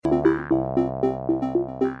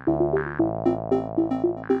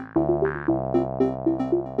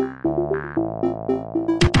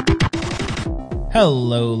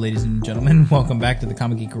Hello, ladies and gentlemen. Welcome back to the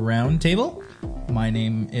Comic Geek Roundtable. My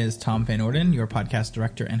name is Tom Van Orden, your podcast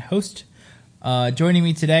director and host. Joining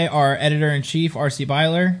me today are editor-in-chief R.C.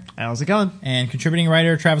 Byler. How's it going? And contributing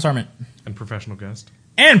writer Travis Arment. And professional guest.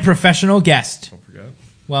 And professional guest. Don't forget.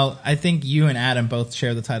 Well, I think you and Adam both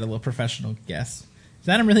share the title of professional guest. Is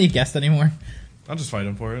Adam really a guest anymore? I'll just fight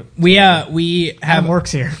him for it. We have Adam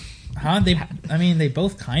works here. Huh? They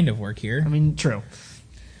both kind of work here. I mean, true.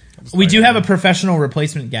 We do have a professional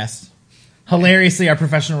replacement guest. Hilariously, our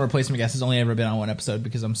professional replacement guest has only ever been on one episode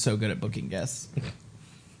because I'm so good at booking guests.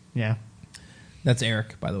 Yeah. That's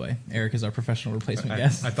Eric, by the way. Eric is our professional replacement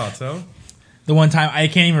guest. I thought so. The one time, I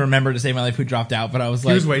can't even remember to save my life who dropped out, but I was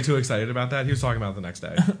like... He was way too excited about that. He was talking about it the next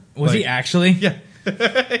day. Was he actually? Yeah.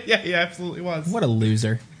 Yeah, he absolutely was. What a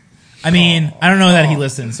loser. I mean, I don't know that he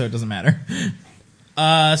listens, so it doesn't matter.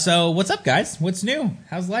 So, what's up, guys? What's new?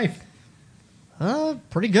 How's life?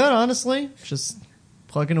 Pretty good, honestly. Just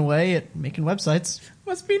plugging away at making websites.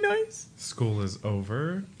 Must be nice. School is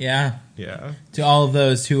over. Yeah. Yeah. To all of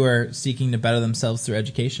those who are seeking to better themselves through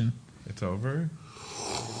education. It's over.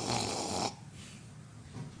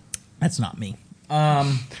 That's not me.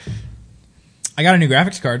 I got a new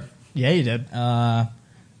graphics card. Yeah, you did.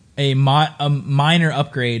 A minor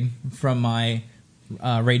upgrade from my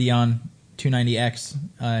Radeon 290X.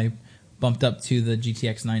 I bumped up to the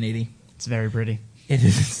GTX 980. It's very pretty. It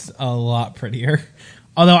is a lot prettier.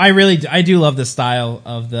 Although I do love the style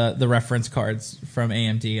of the reference cards from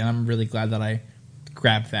AMD, and I'm really glad that I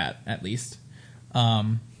grabbed that at least.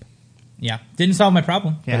 Yeah, didn't solve my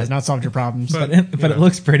problem. Yeah, it has not solved your problems. But it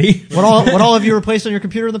looks pretty. What all have you replaced on your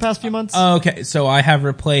computer in the past few months? Okay, so I have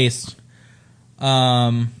replaced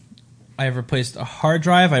a hard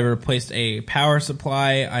drive, I have replaced a power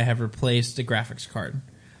supply, I have replaced a graphics card.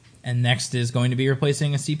 And next is going to be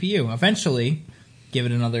replacing a CPU. Eventually, give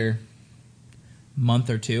it another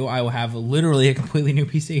month or two, I will have literally a completely new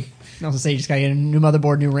PC. I was going to say, you just got to get a new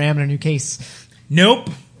motherboard, new RAM, and a new case.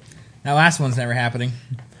 Nope. That last one's never happening.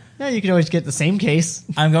 Yeah, you can always get the same case.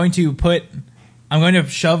 I'm going to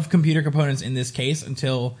shove computer components in this case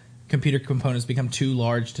until computer components become too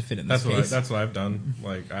large to fit in this case. That's what I've done.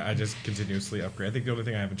 Like, I just continuously upgrade. I think the only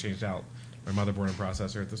thing I haven't changed out my motherboard and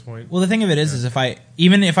processor at this point. Well, the thing of it is if I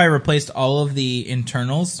replaced all of the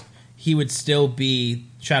internals, he would still be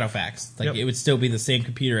Shadowfax. Like, It would still be the same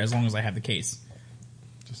computer as long as I have the case.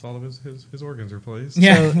 Just all of his organs replaced.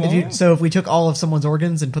 Yeah. So if we took all of someone's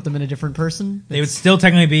organs and put them in a different person, they would still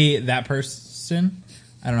technically be that person.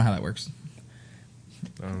 I don't know how that works.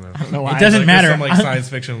 I don't know. I don't know why. It doesn't matter. There's some science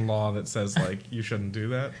fiction law that says you shouldn't do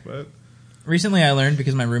that, but Recently I learned,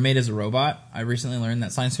 because my roommate is a robot, that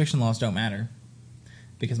science fiction laws don't matter.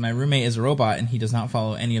 Because my roommate is a robot and he does not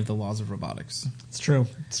follow any of the laws of robotics. It's true.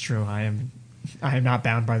 It's true. I am not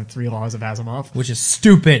bound by the 3 laws of Asimov. Which is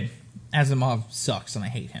stupid. Asimov sucks and I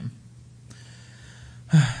hate him.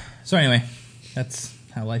 So anyway, that's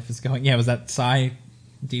how life is going. Yeah, was that sigh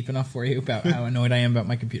deep enough for you about how annoyed I am about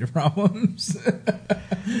my computer problems?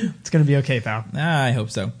 It's going to be okay, pal. I hope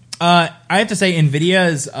so. I have to say,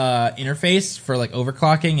 NVIDIA's interface for like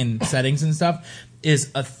overclocking and settings and stuff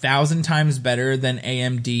is 1,000 times better than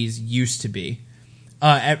AMD's used to be.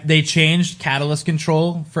 They changed Catalyst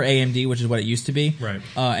Control for AMD, which is what it used to be. Right.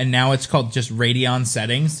 And now it's called just Radeon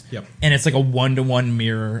Settings. Yep. And it's like a 1-to-1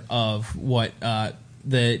 mirror of what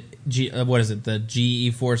the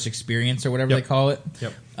GeForce Experience or whatever they call it.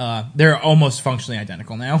 Yep. They're almost functionally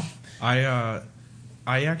identical now.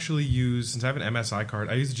 I actually use, since I have an MSI card,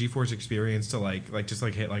 I use the GeForce Experience to just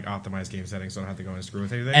hit optimize game settings, so I don't have to go and screw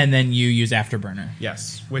with anything. And then you use Afterburner.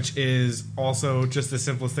 Yes, which is also just the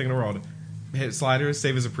simplest thing in the world. Hit sliders,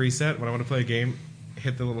 save as a preset. When I want to play a game,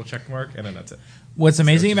 hit the little check mark, and then that's it. What's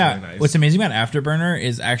amazing about really nice. What's amazing about Afterburner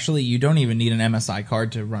is actually you don't even need an MSI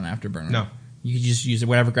card to run Afterburner. No, you can just use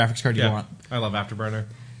whatever graphics card you want. I love Afterburner.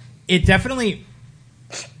 It definitely.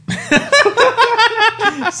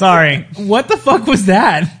 Sorry. What the fuck was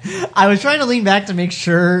that? I was trying to lean back to make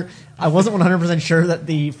sure I wasn't 100% sure that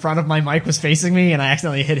the front of my mic was facing me, and I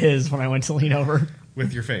accidentally hit his when I went to lean over.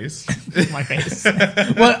 With your face. My face.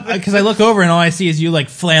 Well, because I look over and all I see is you like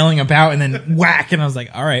flailing about and then whack, and I was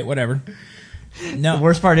like, all right, whatever. No. The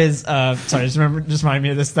worst part is, sorry, just reminded me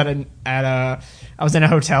of this, that I was in a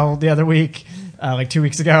hotel the other week, 2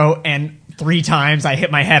 weeks ago, and 3 times I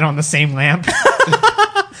hit my head on the same lamp.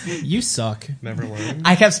 You suck. Never learned.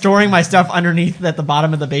 I kept storing my stuff underneath at the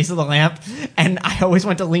bottom of the base of the lamp, and I always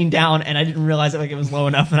went to lean down, and I didn't realize it was low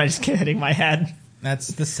enough, and I just kept hitting my head. That's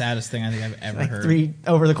the saddest thing I think I've ever heard.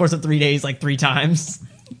 Over the course of 3 days, 3 times.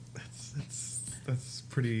 That's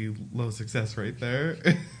pretty low success right there.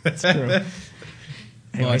 That's true.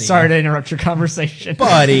 Anyway, Buddy. sorry to interrupt your conversation.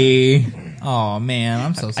 Buddy. Oh, man.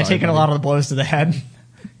 I'm so sorry. I've taken a buddy. lot of the blows to the head.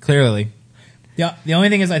 Clearly. The only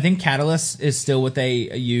thing is I think Catalyst is still what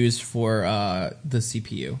they use for the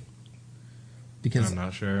CPU. Because I'm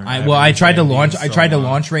not sure. I tried to launch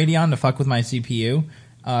Radeon to fuck with my CPU,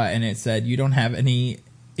 and it said you don't have an AMD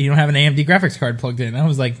graphics card plugged in. I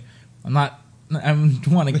was like, I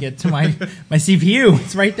want to get to my CPU.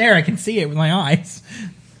 It's right there. I can see it with my eyes.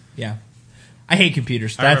 Yeah. I hate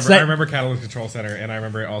computers. I remember Catalyst Control Center, and I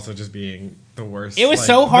remember it also just being the worst. It was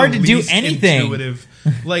so hard the to do least anything. Intuitive,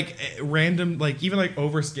 random, even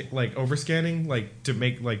overscanning,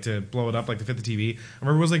 to blow it up, to fit the TV. I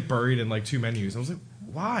remember it was buried in 2 menus. I was like,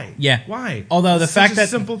 why? Yeah. Why? Although the It's fact such a that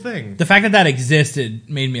simple thing. the fact that existed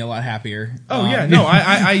made me a lot happier. Oh yeah, no,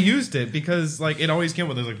 I used it because it always came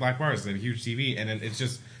with those black bars, a huge TV, and then it's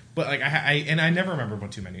just. But I never remember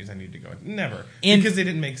what 2 menus I needed to go in. Never, because they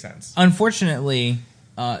didn't make sense. Unfortunately,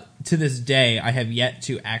 to this day, I have yet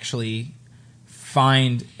to actually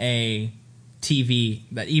find a TV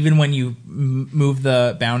that even when you move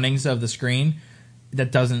the boundings of the screen,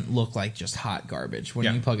 that doesn't look like just hot garbage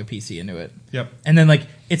when you plug a PC into it. Yep. And then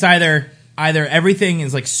it's either everything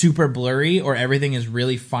is super blurry or everything is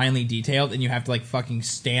really finely detailed, and you have to fucking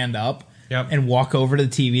stand up and walk over to the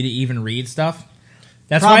TV to even read stuff.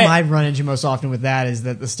 That's The problem why I run into most often with that is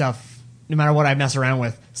that the stuff, no matter what I mess around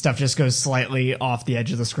with, stuff just goes slightly off the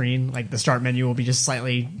edge of the screen. The start menu will be just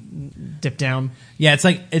slightly dipped down. Yeah,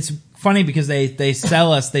 it's funny because they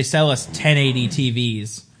sell us 1080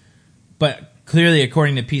 TVs, but clearly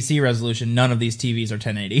according to PC resolution, none of these TVs are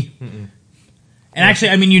 1080. And actually,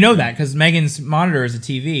 I mean, you know that because Megan's monitor is a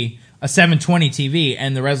TV, a 720 TV,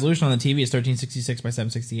 and the resolution on the TV is 1366 by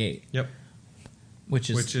 768. Yep. Which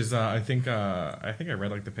is I think I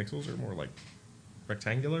read the pixels are more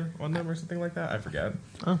rectangular on them or something like that. I forget.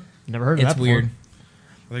 Oh, never heard of it's that weird.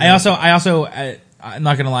 think I also I'm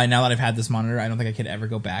not gonna lie. Now that I've had this monitor, I don't think I could ever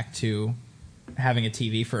go back to having a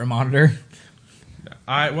TV for a monitor.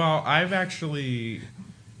 I've actually,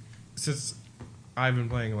 since I've been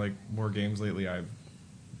playing more games lately, I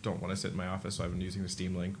don't want to sit in my office, so I've been using the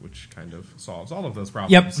Steam Link, which kind of solves all of those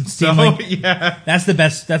problems. Yep, Steam Link. Yeah, that's the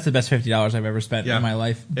best $50 I've ever spent in my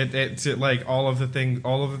life. It's all of the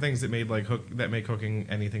things that made make hooking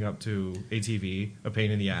anything up to a TV a pain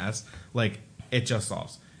in the ass. It just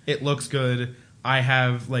solves. It looks good. I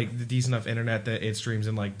have the decent enough internet that it streams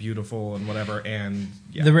in beautiful and whatever. And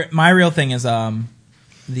my real thing is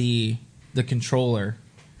the controller.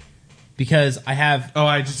 Because I have... Oh,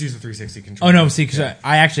 I just use the 360 controller. Oh, no, see, because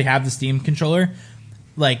I actually have the Steam controller.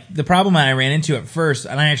 The problem that I ran into at first,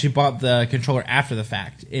 and I actually bought the controller after the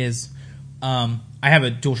fact, is I have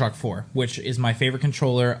a DualShock 4, which is my favorite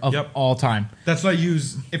controller of all time. That's what I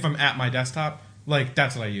use if I'm at my desktop.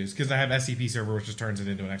 That's what I use, because I have SCP server, which just turns it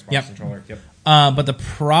into an Xbox controller. Yep. But the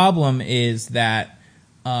problem is that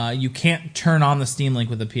you can't turn on the Steam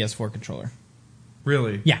Link with a PS4 controller.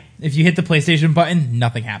 Really? Yeah. If you hit the PlayStation button,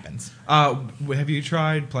 nothing happens. Have you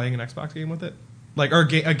tried playing an Xbox game with it? Or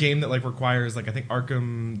a game that requires I think the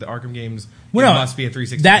Arkham games must be a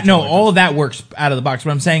 360. All of that works out of the box.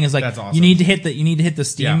 What I'm saying is That's awesome. you need to hit the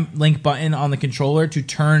Steam Link button on the controller to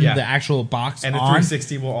turn the actual box and on. And the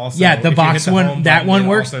 360 will also. Yeah, the box one, that one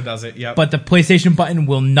works. Also does it. Yep. But the PlayStation button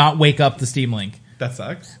will not wake up the Steam Link. That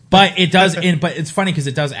sucks. But it does. But it's funny because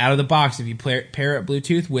it does out of the box. If you pair it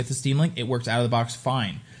Bluetooth with the Steam Link, it works out of the box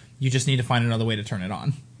fine. You just need to find another way to turn it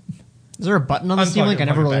on. Is there a button on the Steam Link? I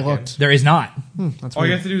never really looked. There is not. That's all weird.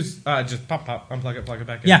 you have to do is just pop, unplug it, plug it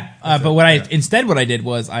back in. Yeah, but what I did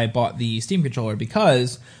was I bought the Steam controller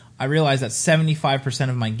because I realized that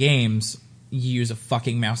 75% of my games use a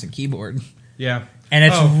fucking mouse and keyboard. Yeah, and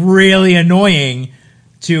it's really annoying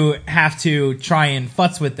to have to try and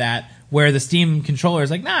futz with that. Where the Steam controller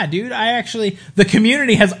is nah, dude, the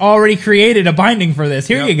community has already created a binding for this.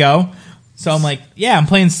 Here you go. So I'm I'm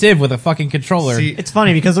playing Civ with a fucking controller. See, it's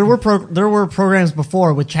funny because there were programs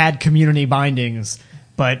before which had community bindings,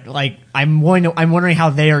 but I'm wondering how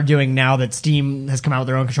they are doing now that Steam has come out with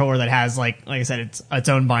their own controller that has like I said, its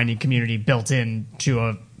own binding community built in to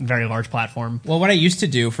a very large platform. Well, what I used to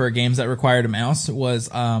do for games that required a mouse was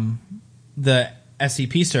the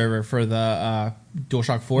SCP server for the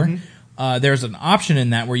DualShock 4. Mm-hmm. There's an option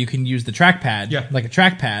in that where you can use the trackpad, like a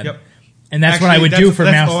trackpad. Yep. And that's what I would do for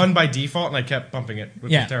mouse. That's on by default, and I kept bumping it,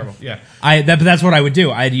 which is terrible. Yeah. But that's what I would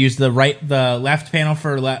do. I'd use the left panel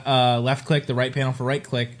for left click, the right panel for right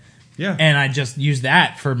click. Yeah. And I'd just use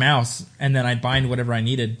that for mouse, and then I'd bind whatever I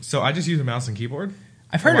needed. So I just use a mouse and keyboard.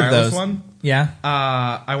 I've heard of those. One. Yeah.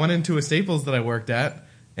 I went into a Staples that I worked at,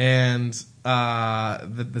 and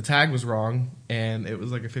the tag was wrong, and it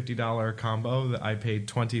was like a $50 combo that I paid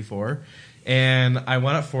 $20 for. And I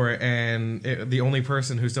went up for it, and the only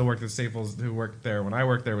person who still worked at Staples who worked there when I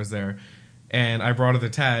worked there was there. And I brought her the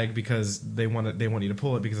tag because they want you to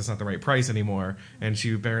pull it because it's not the right price anymore. And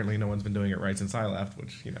apparently no one's been doing it right since I left,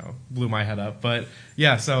 which, blew my head up. But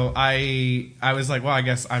yeah, so I was like, well, I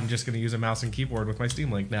guess I'm just going to use a mouse and keyboard with my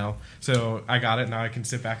Steam Link now. So I got it. Now I can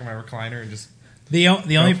sit back in my recliner and just the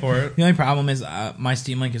only problem is my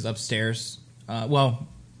Steam Link is upstairs.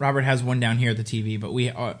 Robert has one down here at the TV, but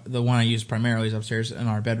the one I use primarily is upstairs in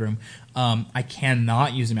our bedroom. I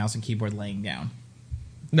cannot use a mouse and keyboard laying down.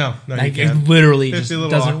 No, like, you can't. It literally just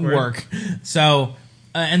doesn't awkward. work. So,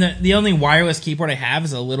 and the only wireless keyboard I have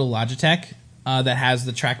is a little Logitech that has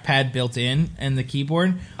the trackpad built in and the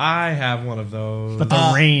keyboard. I have one of those. But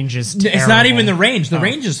the range is terrible. It's not even the range. The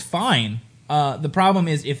range is fine. The problem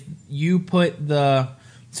is if you put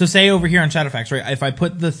so say over here on Shadowfax, right? If I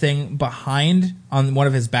put the thing behind on one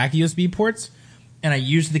of his back USB ports and I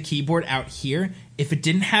use the keyboard out here, if it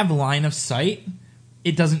didn't have line of sight,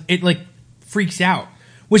 it like freaks out.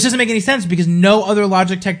 Which doesn't make any sense because no other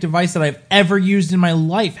Logitech device that I've ever used in my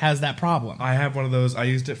life has that problem. I have one of those. I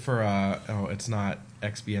used it for, it's not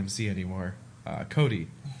XBMC anymore. Kodi.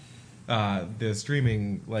 The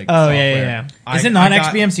streaming, software. Yeah. Is it not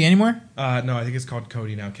XBMC anymore? No, I think it's called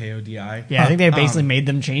Kodi now, KODI. Yeah, I think they basically made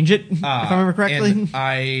them change it, if I remember correctly. And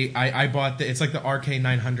I bought it's like the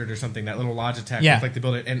RK900 or something, that little Logitech. Yeah. With, like, they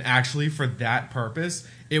built it. And actually, for that purpose,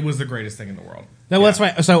 it was the greatest thing in the world. That's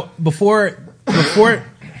why. So before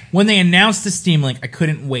when they announced the Steam Link, I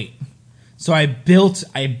couldn't wait. So I built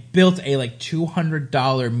a like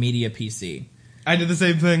 $200 media PC. I did the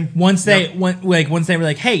same thing. Once they were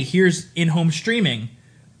like, "Hey, here's in-home streaming,"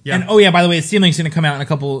 Yeah. and by the way, the Steam Link's going to come out in a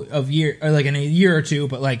couple of years, or like in a year or two.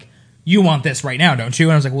 But like, you want this right now, don't you?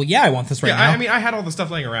 And I was like, "Well, yeah, I want this right now." I mean, I had all the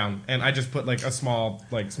stuff laying around, and I just put like a small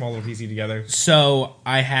little PC together. So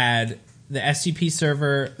I had the SCP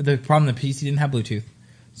server. The problem, the PC didn't have Bluetooth.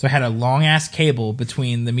 So I had a long ass cable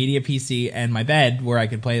between the media PC and my bed where I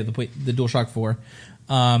could play the DualShock 4,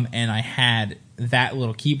 and I had that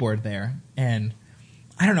little keyboard there. And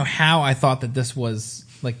I don't know how I thought that this was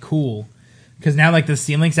like cool, because now like the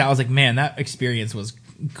Steam Link's out, I was like, man, that experience was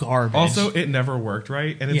garbage. Also, it never worked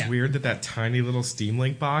right, and it's Yeah. weird that tiny little Steam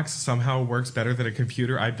Link box somehow works better than a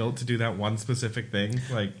computer I built to do that one specific thing.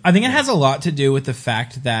 Like, I think it has a lot to do with the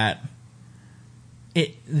fact that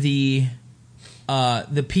the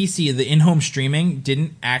PC, the in-home streaming,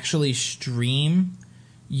 didn't actually start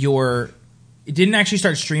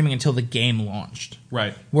streaming until the game launched.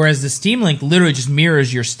 right? Whereas the Steam Link literally just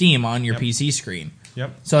mirrors your Steam on your PC screen.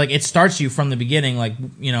 Yep. So like it starts you from the beginning, like,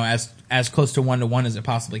 as close to 1-to-1 as it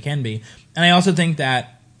possibly can be. And I also think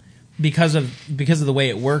that because of the way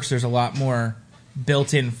it works, there's a lot more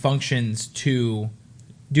built-in functions to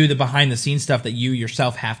do the behind-the-scenes stuff that you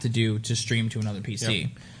yourself have to do to stream to another PC. Yep.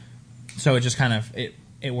 So it just kind of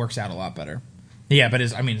it works out a lot better. Yeah, but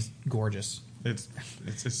it's gorgeous. It's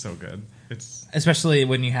so good. It's Especially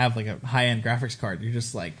when you have like a high-end graphics card, you're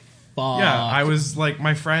just like, fuck. yeah. I was like,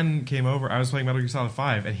 my friend came over. I was playing Metal Gear Solid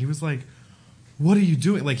 5, and he was like, "What are you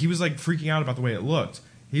doing?" Like, he was like freaking out about the way it looked.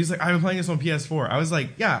 He was like, "I've been playing this on PS4." I was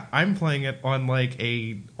like, "Yeah, I'm playing it on like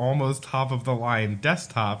a almost top of the line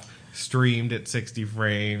desktop, streamed at 60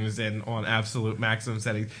 frames and on absolute maximum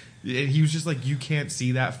settings." And he was just like, "You can't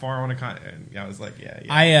see that far on a con." And I was like, "Yeah,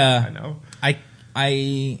 I know."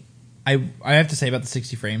 I have to say about the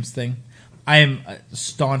 60 frames thing. I am a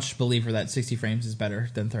staunch believer that 60 frames is better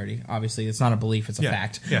than 30. Obviously, it's not a belief; it's a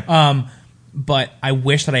fact. Yeah. But I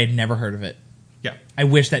wish that I had never heard of it. Yeah. I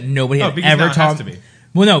wish that nobody had because ever now it has taught to be.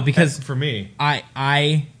 Well, no, because For me,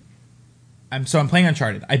 I'm playing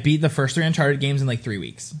Uncharted. I beat the first 3 Uncharted games in like 3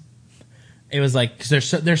 weeks. It was like,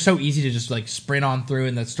 because they're so easy to just like sprint on through,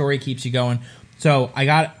 and the story keeps you going. So I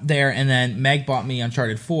got there, and then Meg bought me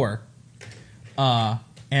Uncharted 4, and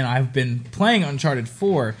I've been playing Uncharted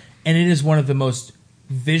 4, and it is one of the most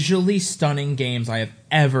visually stunning games I have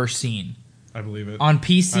ever seen I believe it. on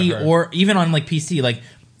PC or even on like PC. Like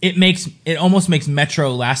it almost makes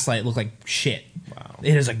Metro Last Light look like shit. Wow.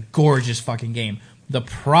 It is a gorgeous fucking game. The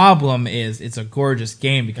problem is it's a gorgeous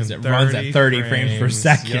game because it runs at 30 frames per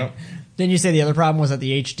second. Yep. Didn't you say the other problem was that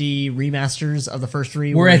the HD remasters of the first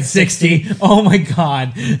 3 We're at 60. Oh my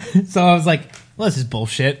god. So I was like, well, this is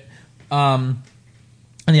bullshit. And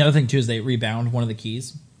the other thing too is they rebound one of the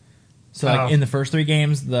keys. So like in the first 3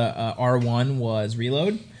 games, the R1 was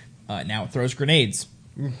reload. Now it throws grenades.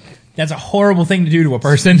 That's a horrible thing to do to a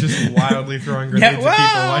person. Just wildly throwing grenades at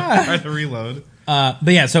people while trying to reload. But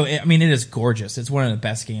yeah, so I mean, it is gorgeous. It's one of the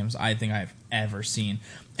best games I think I've ever seen.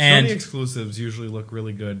 And Sony exclusives usually look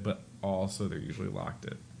really good, but also they're usually locked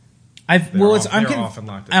in. I'm often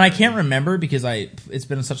locked in. and I can't remember because it's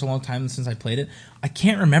been such a long time since I played it. I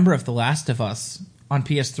can't remember if The Last of Us on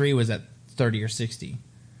PS3 was at 30 or 60.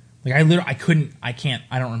 Like I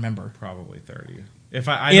don't remember. Probably 30. If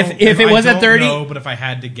it was at 30, know, but if I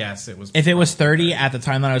had to guess, it was. If it was 30 at the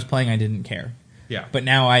time that I was playing, I didn't care. Yeah. But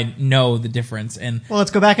now I know the difference, and Well,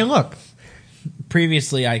 let's go back and look.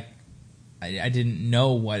 previously I didn't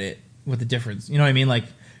know what the difference. You know what I mean? Like,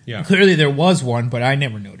 Yeah. clearly there was one, but I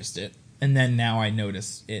never noticed it, and then now I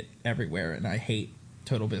notice it everywhere, and I hate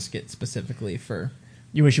Total Biscuit specifically for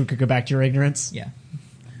You wish you could go back to your ignorance. yeah.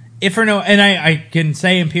 If or no, and I can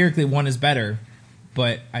say empirically one is better,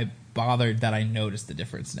 but I bothered that I noticed the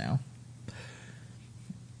difference now.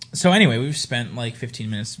 So anyway, we've spent like 15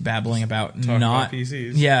 minutes babbling about Talking not about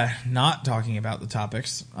PCs. Yeah, not talking about the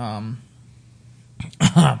topics.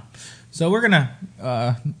 So we're gonna.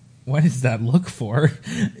 What is that look for?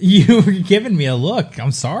 You were giving me a look.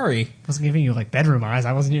 I'm sorry. I wasn't giving you like bedroom eyes.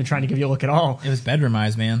 I wasn't even trying to give you a look at all. It was bedroom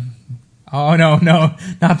eyes, man. Oh no,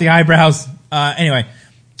 not the eyebrows. Anyway,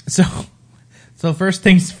 so first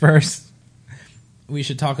things first. We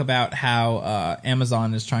should talk about how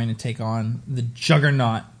Amazon is trying to take on the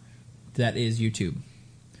juggernaut that is YouTube.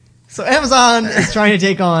 So Amazon is trying to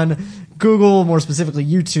take on Google, more specifically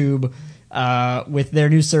YouTube, with their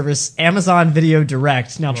new service, Amazon Video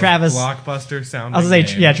Direct. Now, Travis, Blockbuster sounding. I was gonna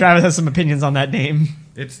say, name. yeah, Travis has some opinions on that name.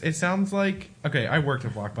 It sounds like okay. I worked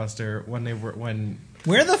at Blockbuster when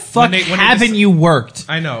Where the fuck when they haven't you worked?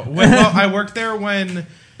 I know. Well, I worked there when.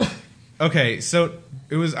 Okay, so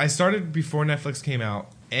it was. I started before Netflix came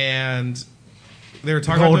out, and they were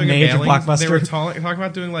talking about Golden doing a age of mailing. Blockbuster. They were talking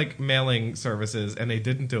about doing like mailing services, and they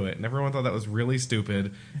didn't do it. And everyone thought that was really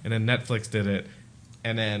stupid. And then Netflix did it,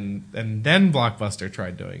 and then Blockbuster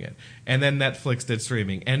tried doing it, and then Netflix did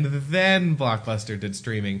streaming, and then Blockbuster did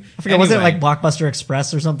streaming. I forget, was it like Blockbuster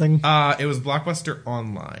Express or something? It was Blockbuster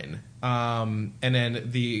Online. And then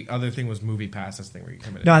the other thing was Movie Pass. That's the thing where you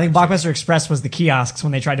come in. No, I think Blockbuster Express was the kiosks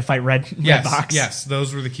when they tried to fight Redbox. Yes,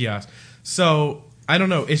 those were the kiosks. So I don't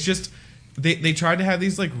know. It's just they tried to have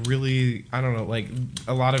these like really, I don't know, like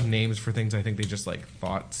a lot of names for things I think they just like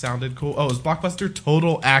thought sounded cool. Oh, it was Blockbuster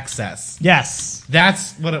Total Access. Yes.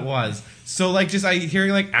 That's what it was. So like just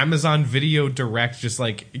hearing like Amazon Video Direct just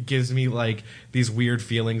like gives me like these weird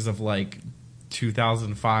feelings of like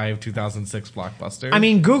 2005, 2006 Blockbuster. I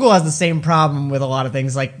mean, Google has the same problem with a lot of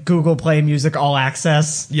things, like Google Play Music All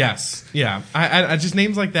Access. Yes, yeah. I just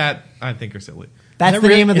names like that I think are silly. That's the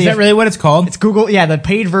name of the. Is that really what it's called? It's Google. Yeah, the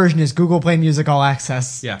paid version is Google Play Music All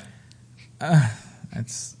Access. Yeah.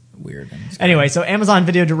 That's weird. Anyway, so Amazon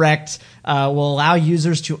Video Direct will allow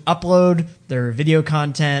users to upload their video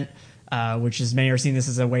content, which is many are seeing this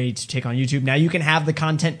as a way to take on YouTube. Now you can have the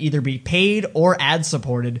content either be paid or ad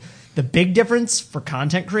supported. The big difference for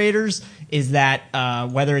content creators is that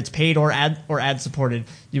whether it's paid or ad supported,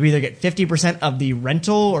 you either get 50% of the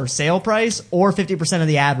rental or sale price or 50% of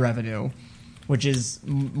the ad revenue, which is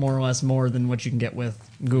more or less more than what you can get with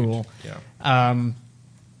Google. Yeah.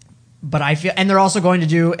 But I feel, and they're also going to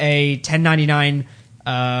do a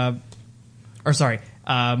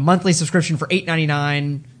 $10.99, monthly subscription for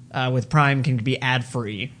 $8.99 with Prime can be ad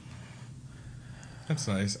free. That's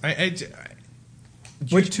nice.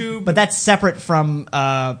 YouTube, But that's separate from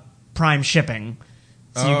Prime shipping.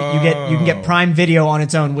 So you can get Prime Video on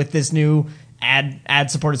its own with this new ad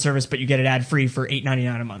supported service, but you get it ad free for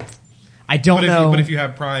 $8.99 a month. I don't know. But if you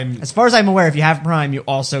have Prime, as far as I'm aware, if you have Prime, you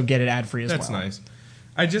also get it ad free as well. that's nice.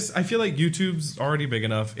 I feel like YouTube's already big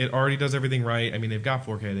enough. It already does everything right. I mean, they've got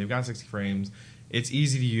 4K, they've got 60 frames. It's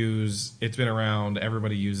easy to use. It's been around.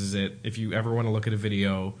 Everybody uses it. If you ever want to look at a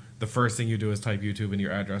video, the first thing you do is type YouTube in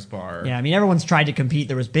your address bar. Yeah, I mean, everyone's tried to compete.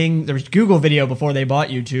 There was Google Video before they bought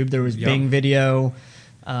YouTube. There was Bing Video.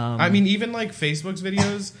 I mean, even like Facebook's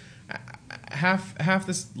videos, half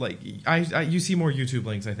this like you see more YouTube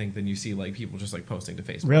links I think than you see like people just like posting to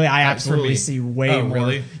Facebook. Really, I For absolutely me. see way more.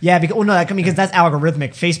 Really? Yeah, because that's algorithmic.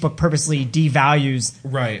 Facebook purposely devalues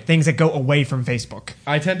Right. things that go away from Facebook.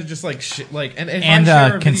 I tend to just like and if I share a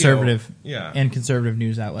video- conservative, yeah. and conservative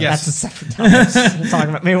news outlets. Yes. That's a separate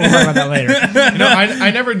topic. Maybe we'll talk about that later. You know,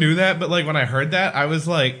 I never knew that, but like when I heard that, I was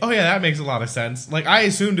like, oh yeah, that makes a lot of sense. Like I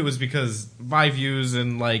assumed it was because my views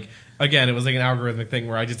and like. Again, it was like an algorithmic thing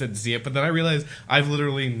where I just didn't see it. But then I realized I've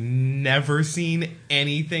literally never seen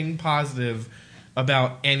anything positive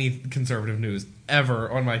about any conservative news ever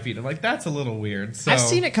on my feed. I'm like, that's a little weird. So I've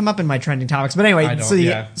seen it come up in my trending topics. But anyway, I don't,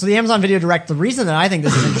 so the Amazon Video Direct, the reason that I think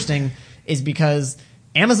this is interesting is because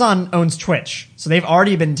Amazon owns Twitch, so they've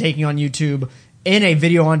already been taking on YouTube in a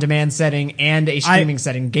video on demand setting and a streaming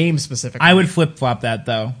setting, game specifically. I would flip flop that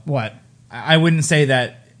though. What? I wouldn't say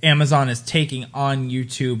that Amazon is taking on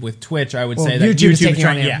YouTube with Twitch. I would say that YouTube is YouTube taking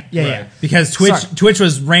on trying, Am- yeah. Right. because Sorry. Twitch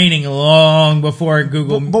was reigning long before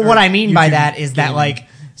Google. But what I mean by YouTube that is that came. like,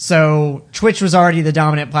 so Twitch was already the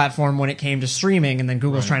dominant platform when it came to streaming, and then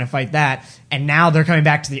Google's trying to fight that, and now they're coming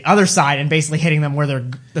back to the other side and basically hitting them where they're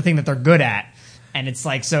the thing that they're good at, and it's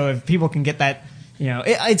like, so if people can get that, you know,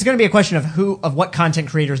 it's going to be a question of what content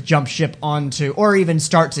creators jump ship onto, or even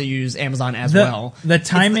start to use Amazon as well. The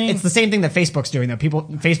timing, It's the same thing that Facebook's doing though.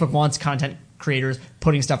 Facebook wants content creators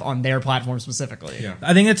putting stuff on their platform specifically. Yeah.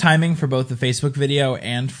 I think the timing for both the Facebook video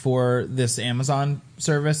and for this Amazon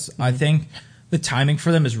service, I think the timing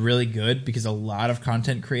for them is really good because a lot of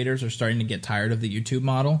content creators are starting to get tired of the YouTube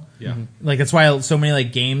model. Yeah. Like that's why so many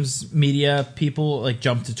like games media people like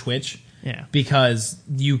jump to Twitch. Yeah. Because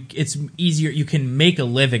it's easier. You can make a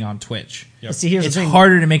living on Twitch. Yep. See, here's It's the thing.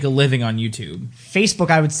 harder to make a living on YouTube.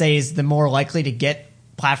 Facebook, I would say, is the more likely to get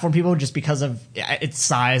platform people just because of its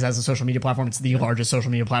size as a social media platform. It's the largest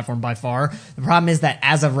social media platform by far. The problem is that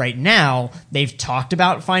as of right now, they've talked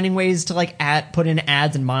about finding ways to like put in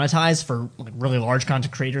ads and monetize for like really large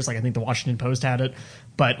content creators. Like I think the Washington Post had it,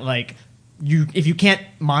 but like if you can't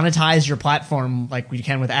monetize your platform like you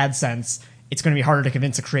can with AdSense, it's going to be harder to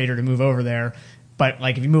convince a creator to move over there. But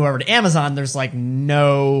like if you move over to Amazon, there's like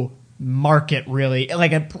no market really,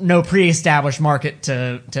 like no pre-established market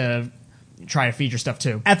to try to feed your stuff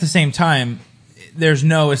to. At the same time, there's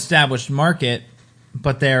no established market,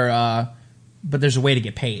 but there's a way to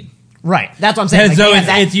get paid. Right, that's what I'm saying. Like, So they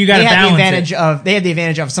have you gotta they have the balance advantage they have the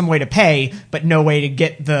advantage of some way to pay, but no way to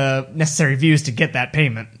get the necessary views to get that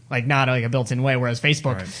payment. Like not like a built-in way. Whereas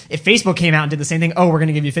Facebook, Right. if Facebook came out and did the same thing, we're going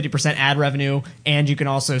to give you 50% ad revenue, and you can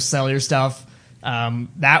also sell your stuff.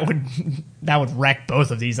 That would wreck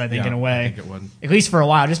both of these, I think, Yeah, in a way. I think it would. At least for a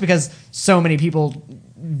while, just because so many people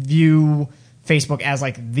view Facebook as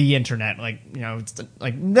like the internet, like, you know, it's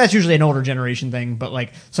like that's usually an older generation thing, but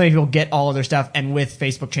like so many people get all of their stuff, and with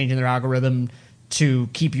Facebook changing their algorithm to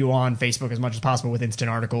keep you on Facebook as much as possible with instant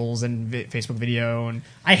articles and Facebook video, and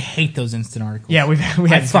I hate those instant articles. yeah, we had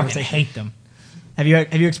I this fucking conversation. hate them. Have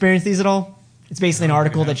you experienced these at all? It's basically an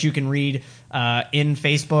article that you can read in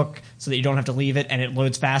Facebook so that you don't have to leave it, and it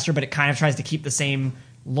loads faster, but it kind of tries to keep the same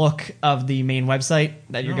look of the main website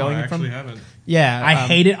that you're No, going I from. actually haven't. Yeah, I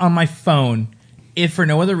hate it on my phone, if for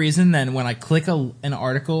no other reason than when I click an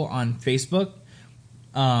article on Facebook,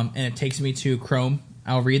 and it takes me to Chrome.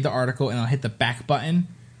 I'll read the article and I'll hit the back button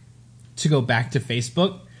to go back to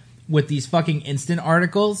Facebook. With these fucking instant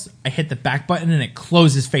articles, I hit the back button and it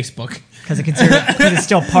closes Facebook. because it's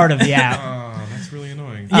still part of the app. Oh, that's really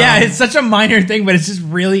annoying. Yeah, it's such a minor thing, but it's just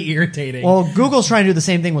really irritating. Well, Google's trying to do the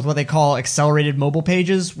same thing with what they call accelerated mobile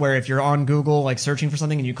pages, where if you're on Google, like searching for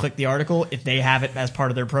something and you click the article, if they have it as part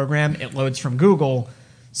of their program, it loads from Google.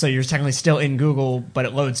 So you're technically still in Google, but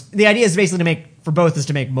it loads. The idea is basically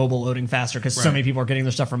to make mobile loading faster, because so Right. many people are getting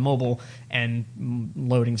their stuff from mobile, and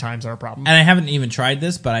loading times are a problem. and I haven't even tried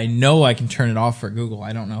this, but I know I can turn it off for Google.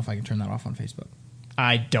 I don't know if I can turn that off on Facebook.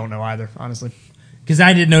 I don't know either, honestly. Because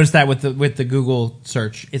I did notice that with the Google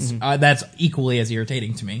search, it's that's equally as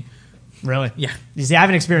irritating to me. Really? Yeah. You see, I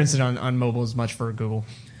haven't experienced it on mobile as much for Google.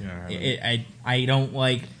 Yeah, I haven't. I don't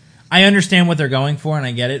like. I understand what they're going for, and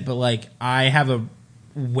I get it, but like I have a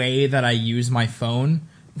way that I use my phone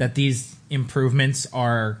that these improvements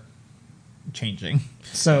are changing.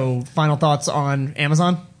 So, final thoughts on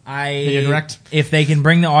Amazon? Video Direct? If they can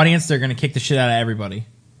bring the audience, they're going to kick the shit out of everybody.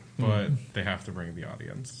 But they have to bring the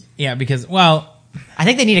audience. Yeah, because I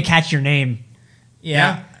think they need to catch your name.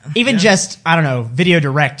 yeah. Even just, I don't know, Video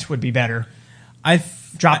Direct would be better.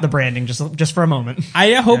 Drop the branding just for a moment.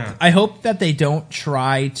 I hope Yeah. I hope that they don't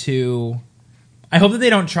try to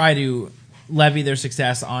levy their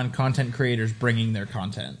success on content creators bringing their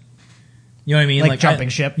content. You know what I mean? Like jumping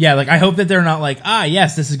ship. Yeah, like I hope that they're not like,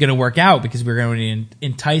 yes, this is going to work out because we're going to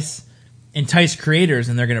entice creators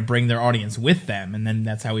and they're going to bring their audience with them, and then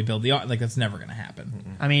that's how we build like that's never going to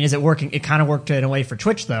happen. I mean, is it working? It kind of worked in a way for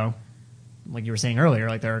Twitch, though. Like you were saying earlier,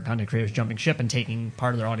 like there are content creators jumping ship and taking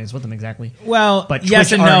part of their audience with them, exactly. Well, But Twitch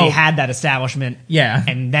yes and already no. had that establishment. Yeah.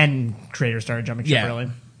 And then creators started jumping ship Yeah. early.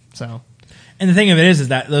 So, And the thing of it is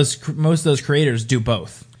that most of those creators do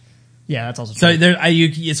both. yeah, that's also So true.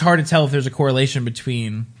 it's hard to tell if there's a correlation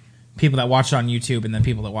between people that watch it on YouTube and then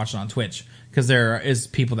people that watch it on Twitch, because there is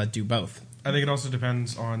people that do both. I think it also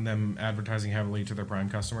depends on them advertising heavily to their Prime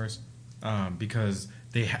customers, because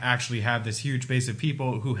they actually have this huge base of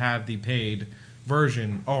people who have the paid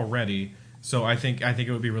version already, So I think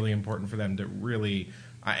it would be really important for them to really.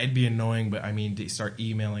 It'd be annoying, but I mean, to start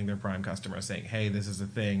emailing their Prime customers saying, "Hey, this is a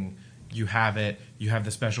thing. You have it. You have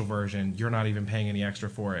the special version. You're not even paying any extra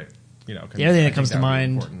for it." You know, the other thing that comes to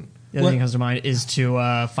mind. The other thing that comes to mind is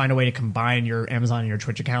to find a way to combine your Amazon and your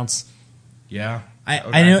Twitch accounts. Yeah,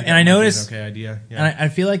 I know, and I noticed. Okay, idea. Yeah. And I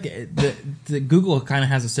feel like the Google kind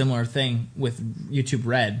of has a similar thing with YouTube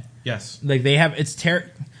Red. Yes, like they have.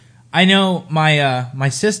 I know my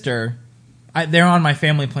sister. They're on my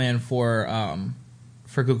family plan for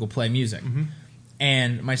Google Play Music,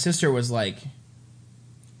 and my sister was like,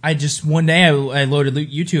 one day I loaded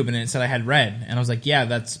YouTube and it said I had Red, and I was like, yeah,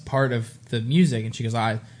 that's part of the music, and she goes,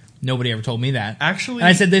 nobody ever told me that. Actually, and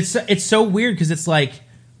I said it's so weird because it's like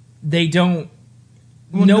they don't.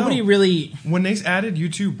 Well, nobody really. When they added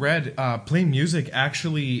YouTube Red, Play Music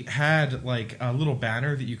actually had like a little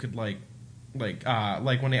banner that you could like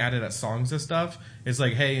when they added at songs and stuff. It's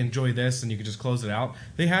like, hey, enjoy this, and you could just close it out.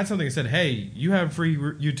 They had something that said, hey, you have free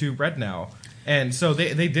YouTube Red now. And so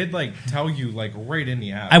they did like tell you like right in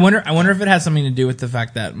the app. I wonder if it has something to do with the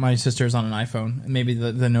fact that my sister's on an iPhone. Maybe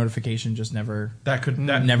the notification just never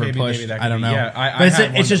never pushed. I don't know. Yeah,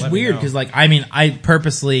 but it's just weird because like I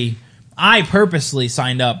purposely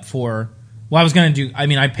signed up for. Well, I was gonna do. I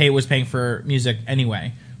mean, was paying for music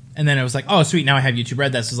anyway, and then it was like, oh sweet, now I have YouTube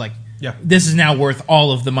Red. This is like. Yeah, this is now worth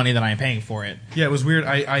all of the money that I'm paying for it. Yeah, it was weird.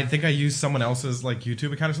 I think I used someone else's like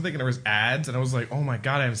YouTube account or something, and there was ads, and I was like, "Oh my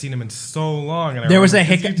god, I haven't seen them in so long." And there was a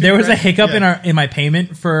hiccup. There was a hiccup in my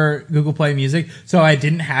payment for Google Play Music, so I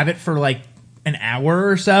didn't have it for like an hour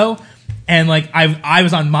or so, and like I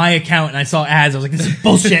was on my account and I saw ads. I was like, "This is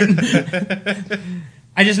bullshit."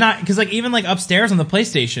 I just not because like even like upstairs on the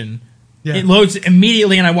PlayStation, it loads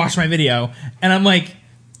immediately, and I watch my video, and I'm like.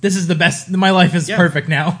 This is the best. My life is perfect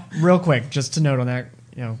now. Real quick, just to note on that,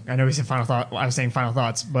 I know we said final thought. I was saying final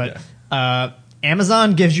thoughts, but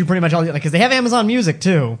Amazon gives you pretty much all because they have Amazon Music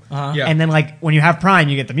too. And then like when you have Prime,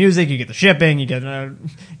 you get the music, you get the shipping, you get.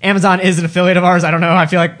 Amazon is an affiliate of ours. I don't know. I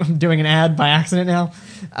feel like I'm doing an ad by accident now.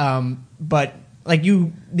 But like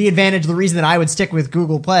the advantage, the reason that I would stick with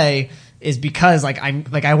Google Play is because like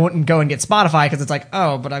I wouldn't go and get Spotify because it's like,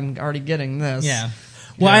 oh, but I'm already getting this. Yeah.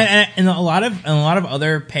 Well, and a lot of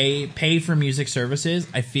other pay for music services,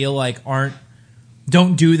 I feel like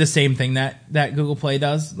don't do the same thing that Google Play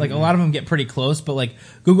does. Like a lot of them get pretty close, but like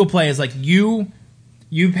Google Play is like you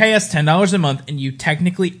pay us $10 a month and you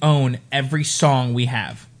technically own every song we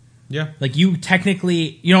have. Yeah, like you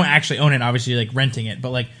don't actually own it, obviously, like renting it,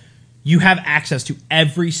 but like you have access to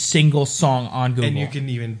every single song on Google. And you can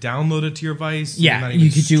even download it to your device. Yeah, you're not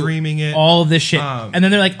even streaming it. All of this shit. And then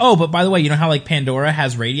they're like, oh, but by the way, you know how like Pandora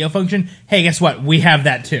has radio function? Hey, guess what? We have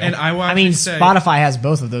that too. And Spotify has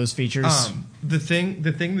both of those features. The thing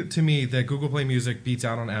that to me that Google Play Music beats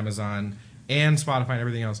out on Amazon and Spotify and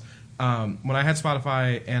everything else. When I had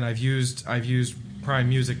Spotify and I've used Prime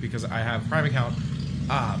Music because I have Prime account,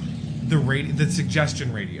 the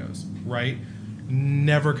suggestion radios, right?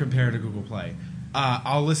 Never compare to Google Play.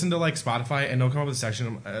 I'll listen to like Spotify and they'll come up with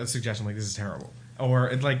a suggestion like this is terrible or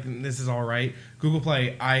it's like this is all right. Google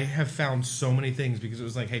Play, I have found so many things because it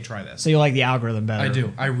was like, hey, try this. So you like the algorithm better? I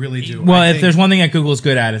do. I really do. Well, if there's one thing that Google's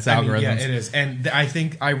good at, it's algorithms. Yeah, it is, and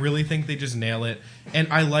I really think they just nail it.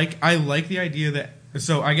 And I like the idea that.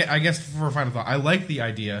 So I guess for a final thought, I like the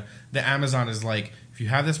idea that Amazon is like, if you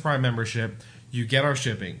have this Prime membership. You get our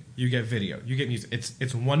shipping, you get video, you get music.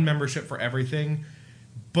 It's one membership for everything,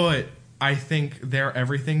 but I think their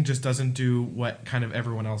everything just doesn't do what kind of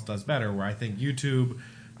everyone else does better. Where I think YouTube,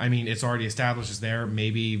 I mean, it's already established it's there.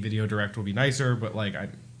 Maybe Video Direct will be nicer, but like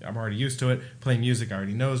I'm already used to it. Playing music, I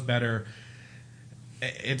already knows better.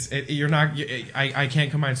 I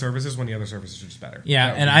can't combine services when the other services are just better. Yeah,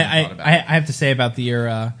 and I have to say about the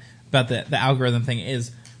algorithm thing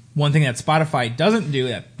is. One thing that Spotify doesn't do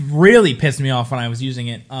that really pissed me off when I was using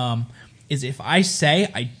it is if I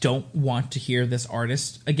say I don't want to hear this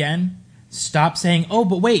artist again, stop saying, oh,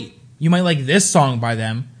 but wait, you might like this song by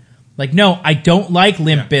them. Like, no, I don't like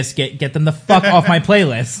Limp Bizkit. Get them the fuck off my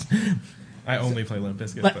playlist. I only play Limp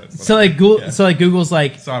Bizkit. But so like Google's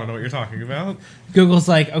like, so I don't know what you're talking about. Google's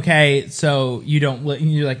like, okay, so you don't.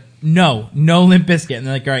 You're like, no Limp Bizkit, and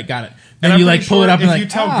they're like, all right, got it. Then you like pull it up and like, if you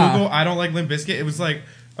tell Google I don't like Limp Bizkit, it was like.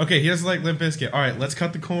 Okay, he doesn't like Limp Bizkit. All right, let's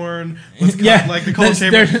cut the corn. Let's cut like the cold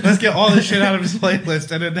chamber. Let's get all this shit out of his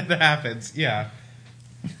playlist, and then it happens. Yeah.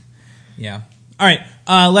 Yeah. All right.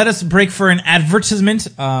 Let us break for an advertisement.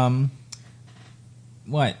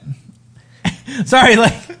 What? Sorry,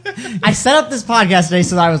 like I set up this podcast today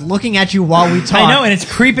so that I was looking at you while we talked. I know, and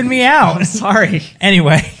it's creeping me out. I'm sorry.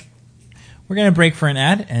 Anyway, We're going to break for an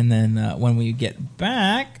ad, and then when we get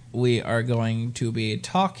back, we are going to be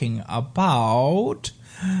talking about...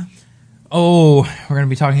 we're going to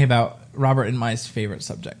be talking about Robert and my favorite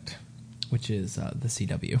subject, which is the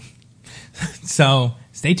CW. So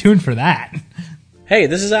stay tuned for that. Hey,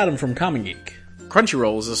 this is Adam from Common Geek.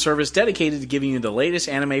 Crunchyroll is a service dedicated to giving you the latest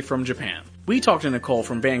anime from Japan. We talked to Nicole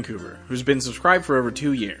from Vancouver, who's been subscribed for over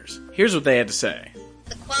 2 years. Here's what they had to say.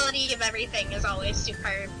 The quality of everything is always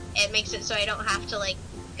superb. It makes it so I don't have to,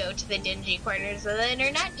 go to the dingy corners of the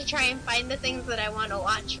internet to try and find the things that I want to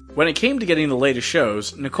watch. When it came to getting the latest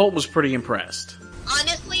shows, Nicole was pretty impressed.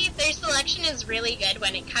 Honestly, their selection is really good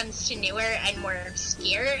when it comes to newer and more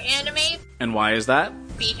obscure anime, And why is that?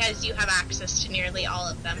 because you have access to nearly all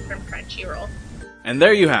of them from Crunchyroll. And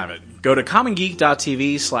there you have it. Go to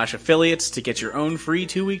commongeek.tv/affiliates to get your own free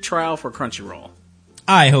 2-week trial for Crunchyroll.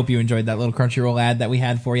 I hope you enjoyed that little Crunchyroll ad that we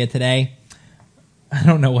had for you today. I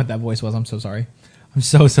don't know what that voice was. I'm so sorry. I'm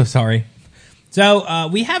so sorry. So,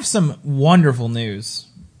 we have some wonderful news.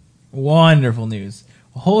 Wonderful news.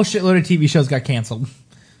 A whole shitload of TV shows got canceled.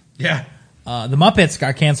 Yeah. The Muppets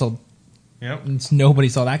got canceled. Yep. Nobody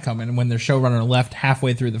saw that coming when their showrunner left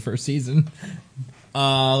halfway through the first season.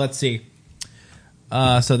 Let's see.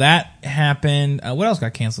 So that happened. What else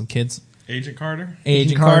got canceled, kids? Agent Carter.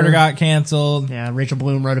 Agent Carter got canceled. Yeah, Rachel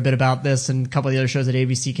Bloom wrote a bit about this, and a couple of the other shows that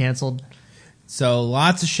ABC canceled. So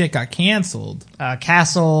lots of shit got canceled.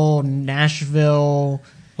 Castle, Nashville.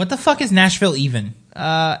 What the fuck is Nashville even?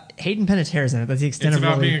 Hayden Panettiere's in it. That's the extent It's of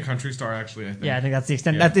about really- being a country star, actually, I think. Yeah, I think that's the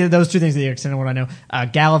extent. Yeah. Those two things are the extent of what I know.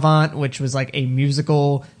 Gallivant, which was like a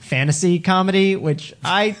musical fantasy comedy, which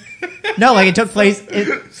it took place.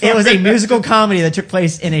 It was a musical comedy that took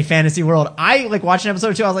place in a fantasy world. I watched an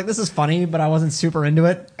episode or two. I was like, this is funny, but I wasn't super into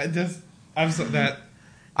it.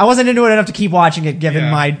 I wasn't into it enough to keep watching it, given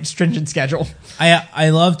my stringent schedule.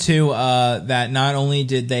 I love too that not only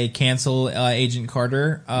did they cancel Agent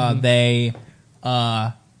Carter, they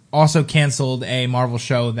also canceled a Marvel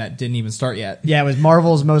show that didn't even start yet. Yeah, it was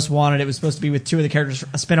Marvel's Most Wanted. It was supposed to be with two of the characters,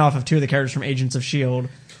 a spinoff of two of the characters from Agents of S.H.I.E.L.D.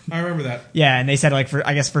 I remember that. Yeah, and they said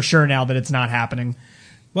for sure now that it's not happening.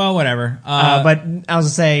 Well, whatever. But I was gonna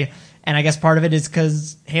say, and I guess part of it is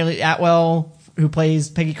because Haley Atwell, who plays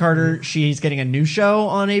Peggy Carter, she's getting a new show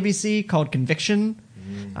on ABC called Conviction.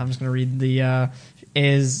 I'm just gonna read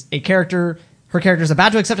her character is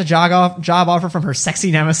about to accept a job offer from her sexy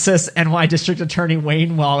nemesis, NY District Attorney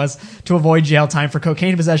Wayne Wallace, to avoid jail time for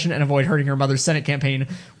cocaine possession and avoid hurting her mother's Senate campaign.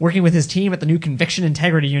 Working with his team at the new Conviction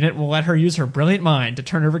Integrity Unit will let her use her brilliant mind to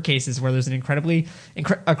turn over cases where there's an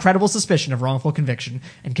a credible suspicion of wrongful conviction,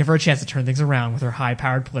 and give her a chance to turn things around with her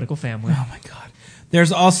high-powered political family. Oh my god.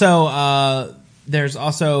 There's also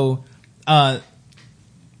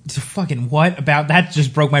fucking what about that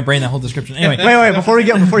just broke my brain, that whole description. Anyway. Wait, before you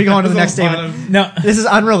go on to the next statement. No. This is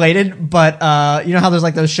unrelated, but you know how there's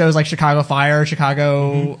those shows like Chicago Fire,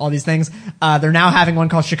 Chicago, all these things? They're now having one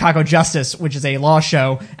called Chicago Justice, which is a law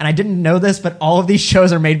show. And I didn't know this, but all of these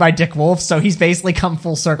shows are made by Dick Wolf, so he's basically come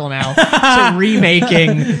full circle now to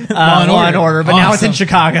remaking Law and Order, but now it's in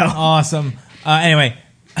Chicago. Awesome. Anyway,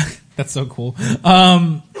 that's so cool.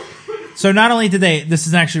 So not only did this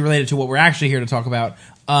is actually related to what we're actually here to talk about.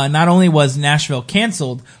 Not only was Nashville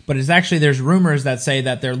canceled, but there's rumors that say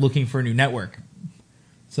that they're looking for a new network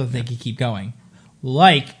so that they can keep going.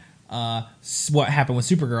 Like what happened with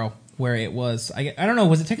Supergirl, where it was, I don't know,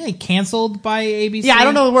 was it technically canceled by ABC? Yeah, I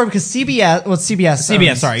don't know the word because CBS. Well,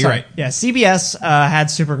 CBS. Sorry, you're right. Yeah, CBS had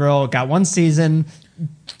Supergirl, got one season,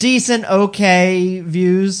 decent, okay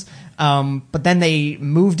views. But then they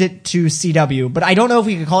moved it to CW. But I don't know if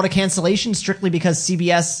we could call it a cancellation strictly because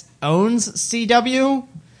CBS owns CW.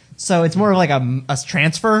 So it's more of like a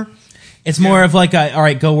transfer. It's more of like all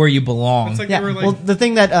right, go where you belong. It's like Yeah. Well, the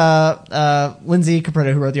thing that Lindsay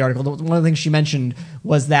Capretta, who wrote the article, one of the things she mentioned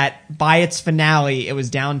was that by its finale, it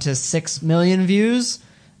was down to 6 million views.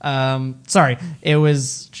 Sorry, it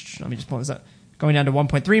was. Let me just pull this up. Going down to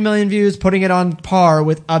 1.3 million views, putting it on par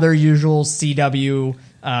with other usual CW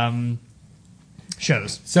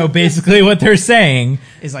shows. So basically what they're saying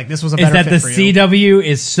Is this was a is better that the fit for you. CW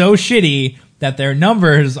is so shitty that their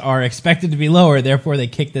numbers are expected to be lower, therefore they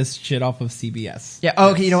kick this shit off of CBS. Yeah.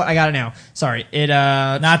 Oh, okay. You know what? I got it now. Sorry.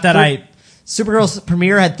 Supergirl's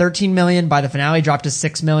premiere had 13 million. By the finale, dropped to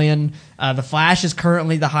 6 million. The Flash is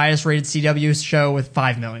currently the highest rated CW show with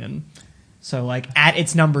 5 million. So, at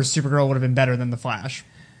its numbers, Supergirl would have been better than the Flash.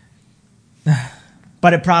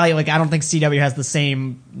 But it probably I don't think CW has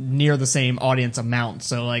near the same audience amount.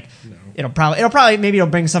 So no. it'll probably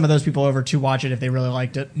bring some of those people over to watch it if they really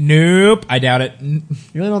liked it. Nope, I doubt it. You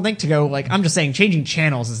really don't think to go I'm just saying changing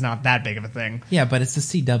channels is not that big of a thing. Yeah, but it's the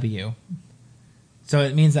CW. So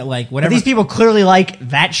it means that like But whatever these people clearly like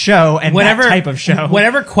that show and whatever that type of show.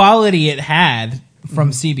 whatever quality it had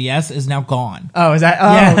from CBS is now gone. Oh, is that?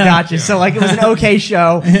 Oh, Yeah. gotcha. So like it was an okay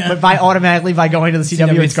show, but by going to the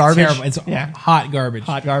CW, it's garbage. Terrible. It's hot garbage.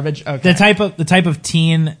 Hot garbage. Okay. The type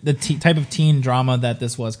of teen drama that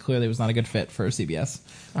this was clearly was not a good fit for CBS.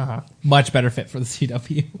 Much better fit for the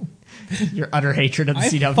CW. Your utter hatred of the I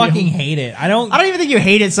CW. fucking hate it. I don't even think you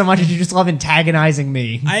hate it so much as you just love antagonizing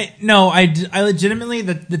me. I legitimately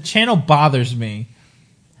the channel bothers me.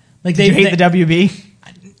 Like Did you hate the WB?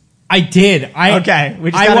 I did. Okay,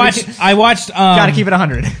 we just I watched. Gotta keep it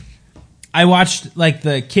 100. I watched like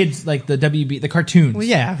the kids, like the WB, the cartoons. Well,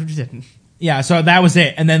 yeah, who didn't? Yeah, so that was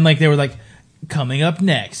it. And then like they were like, coming up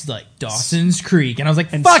next, like Dawson's Creek, and I was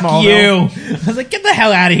like, And "Fuck Smallville. you!" I was like, "Get the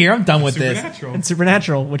hell out of here! I'm done with this." Supernatural. And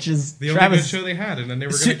Supernatural, which is The only Travis. good show they had, and then they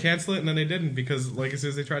were going to cancel it, and then they didn't because, like, as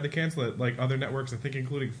soon as they tried to cancel it, like other networks, I think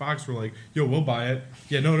including Fox, were like, "Yo, we'll buy it."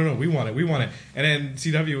 Yeah, no, we want it. And then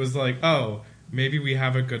CW was like, "Oh, maybe we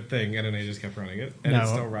have a good thing," and then they just kept running it, and it's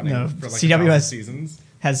still running for like CW 1,000 has seasons.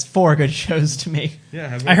 Has 4 good shows to me. Yeah, it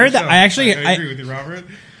has I one heard good that- show. I actually- I agree with you, Robert.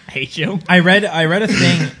 I hate you. I read a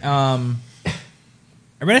thing.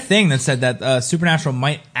 I read a thing that said that Supernatural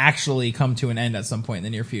might actually come to an end at some point in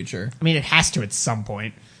the near future. I mean, it has to at some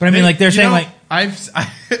point. But I mean, like they're You saying, know, like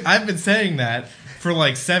I've been saying that for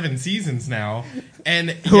like 7 seasons now,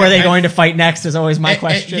 and Who are they going to fight next? Is always my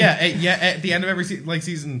question. At the end of every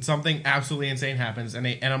season, something absolutely insane happens, and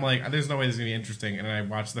I'm like, there's no way this is gonna be interesting. And then I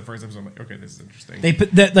watch the first episode, I'm like, okay, this is interesting. they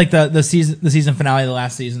put the season finale of the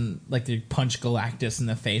last season, like they punch Galactus in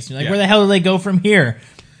the face. And you're like, where the hell do they go from here?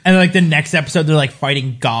 And like the next episode, they're like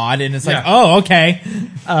fighting God, and it's like, oh, okay.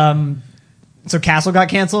 So Castle got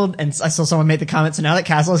canceled, and I saw someone make the comment. So now that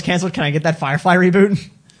Castle is canceled, can I get that Firefly reboot?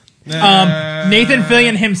 Nathan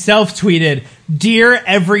Fillion himself tweeted, "Dear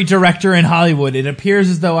every director in Hollywood, it appears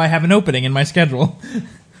as though I have an opening in my schedule."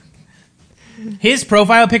 His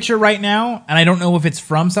profile picture right now, and I don't know if it's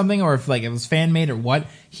from something or if like it was fan made or what,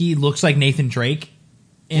 he looks like Nathan Drake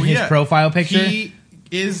in his profile picture. He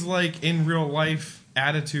is like in real life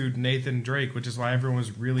attitude Nathan Drake, which is why everyone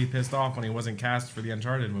was really pissed off when he wasn't cast for the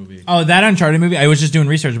Uncharted movie. Oh, that Uncharted movie, I was just doing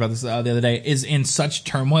research about this the other day, is in such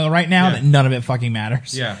turmoil right now that none of it fucking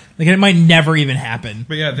matters. Yeah. Like it might never even happen.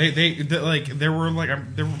 But yeah, they like there were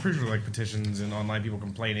pretty sure like petitions and online people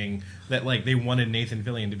complaining that like they wanted Nathan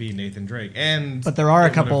Fillion to be Nathan Drake, and But there are a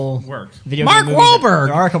it would've couple worked. video Mark game movies Wahlberg!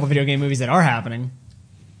 There are a couple video game movies that are happening.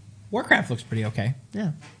 Warcraft looks pretty okay.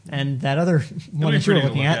 Yeah, and that other one It'll be that you were pretty to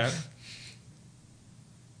looking look at.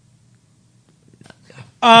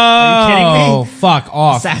 Oh, you kidding me? fuck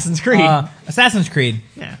off. Assassin's Creed. Assassin's Creed.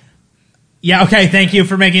 Yeah. Yeah, okay, thank you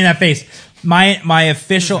for making that face. My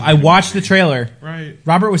official, I watched the trailer. Right.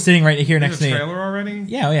 Robert was sitting right here next There's to a me. trailer already?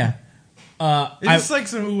 Yeah, oh yeah. Is this like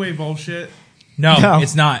some Uwe bullshit? No, No.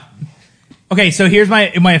 it's not. Okay, so here's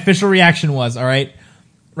my official reaction was, all right?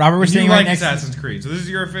 Robert was You sitting right like next Assassin's Creed, so this is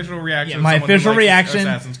your official reaction. Yeah, of my someone who official likes reaction-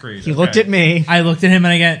 Assassin's Creed. He looked at me. I looked at him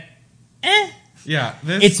and I get, Yeah,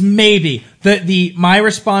 this it's maybe. My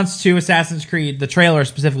response to Assassin's Creed, the trailer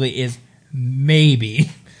specifically, is maybe.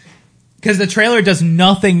 Because the trailer does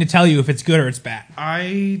nothing to tell you if it's good or it's bad.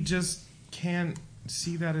 I just can't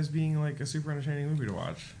see that as being like a super entertaining movie to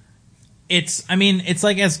watch. It's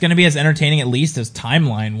like it's going to be as entertaining at least as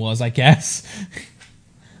Timeline was, I guess.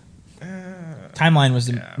 Timeline was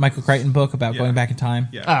the Michael Crichton book about going back in time.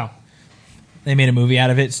 Yeah. Oh, They made a movie out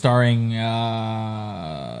of it starring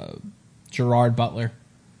Gerard Butler.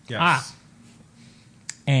 Yes.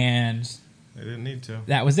 And They didn't need to.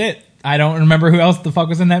 that was it. I don't remember who else the fuck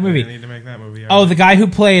was in that They movie. didn't need to make that movie. Oh, the guy who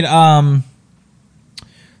played the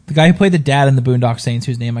dad in the Boondock Saints,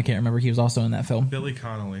 whose name I can't remember. He was also in that film. Billy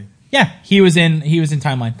Connolly. Yeah, he was in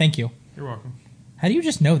Timeline. Thank you. You're welcome. How do you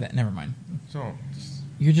just know that? Never mind. So,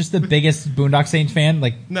 You're just the biggest Boondock Saints fan,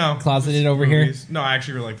 like no. closeted just over movies. No, I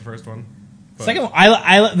actually really like the first one. But, Second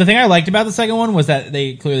one, the thing I liked about the second one was that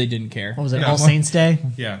they clearly didn't care. what was it? No. All Saints Day.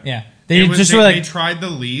 Yeah. Yeah, they just were they like, tried the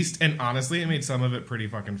least, and honestly, it made some of it pretty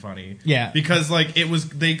fucking funny. Yeah. because like it was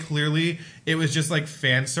just like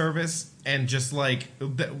fan service and just like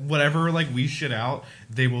whatever like we shit out,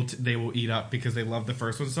 they will eat up because they love the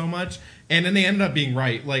first one so much, and then they ended up being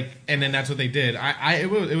right. Like, and then that's what they did.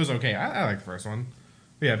 It was okay. I like the first one.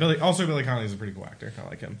 But yeah, Billy Connolly is a pretty cool actor. I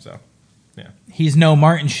like him. So yeah. he's no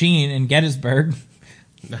Martin Sheen in Gettysburg,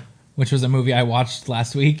 No. which was a movie I watched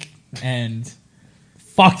last week, and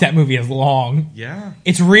fuck, that movie is long. Yeah.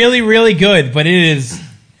 It's really, really good, but it is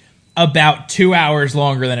about 2 hours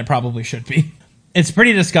longer than it probably should be. It's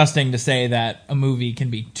pretty disgusting to say that a movie can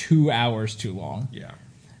be 2 hours too long. Yeah.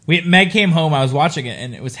 Meg came home, I was watching it,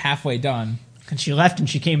 and it was halfway done. And she left and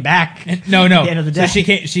she came back. No. At the end of the day. So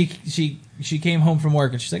she came home from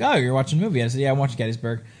work and she's like, "Oh, you're watching a movie?" I said, "Yeah, I'm watching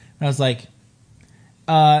Gettysburg." And I was like,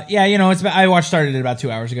 "Yeah, I started it about 2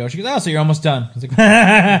 hours ago." She goes, "Oh, so you're almost done?" I was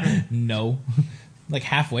like, "No, like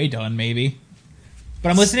halfway done, maybe." But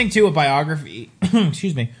I'm listening to a biography.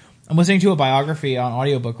 Excuse me. I'm listening to a biography on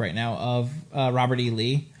audiobook right now of Robert E.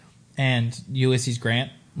 Lee and Ulysses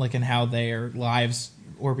Grant, like, and how their lives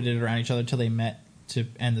orbited around each other till they met to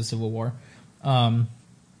end the Civil War. And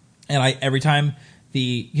every time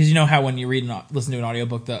because you know how when you listen to an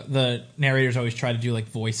audiobook, the narrators always try to do like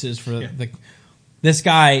voices for this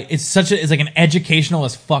guy. It's like an educational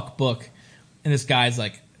as fuck book, and this guy's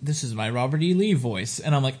like, "This is my Robert E. Lee voice,"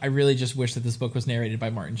 and I'm like, I really just wish that this book was narrated by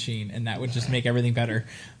Martin Sheen, and that would just make everything better.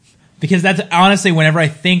 Because that's honestly, whenever I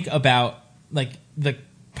think about like the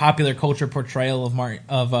popular culture portrayal of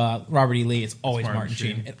Robert E. Lee, it's always Martin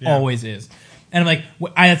Sheen. It always is. And I'm like,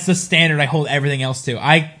 that's the standard I hold everything else to.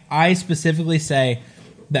 I specifically say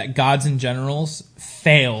that Gods and Generals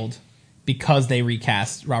failed because they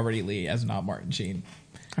recast Robert E. Lee as not Martin Sheen.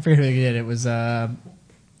 I forget who they did. It was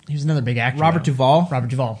he was another big actor. Robert Duvall. Robert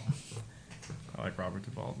Duvall. I like Robert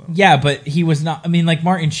Duvall though. Yeah, but he was not. I mean, like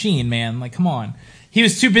Martin Sheen, man. Like, come on. He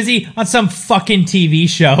was too busy on some fucking TV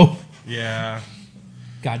show. Yeah.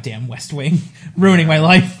 Goddamn West Wing, ruining my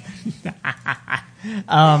life.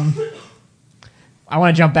 I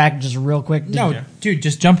want to jump back just real quick. Dude,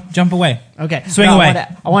 just jump away. Okay, Swing away.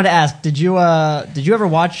 I wanted to ask, did you ever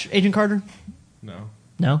watch Agent Carter? No.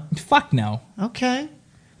 No. Fuck no. Okay.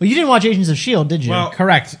 Well, you didn't watch Agents of S.H.I.E.L.D., did you? Well,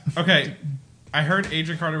 Correct. Okay, I heard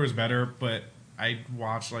Agent Carter was better, but I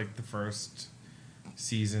watched like the first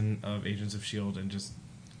season of Agents of S.H.I.E.L.D. and just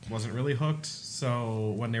wasn't really hooked.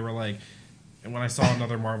 So when they were like, and when I saw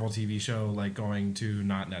another Marvel TV show like going to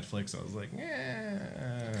not Netflix, I was like,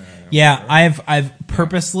 Yeah, I've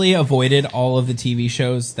purposely avoided all of the TV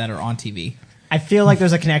shows that are on TV. I feel like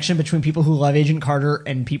there's a connection between people who love Agent Carter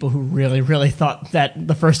and people who really, really thought that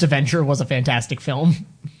the first Avenger was a fantastic film.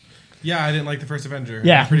 Yeah, I didn't like the first Avenger.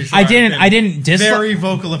 Yeah. I'm pretty sure I didn't dislike. very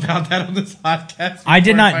vocal about that on this podcast. I did before, if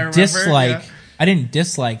I not remember. dislike. Yeah. I didn't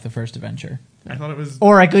dislike the first Avenger. I thought it was.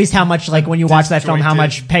 Or at least how much, like, when you watch that film, how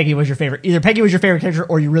Disjointed. much Peggy was your favorite. Either Peggy was your favorite character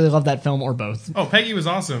or you really loved that film, or both. Oh, Peggy was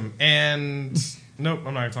awesome, and nope,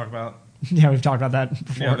 I'm not gonna talk about. Yeah, we've talked about that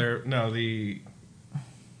before. Yeah, the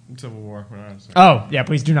Civil War. Oh, yeah,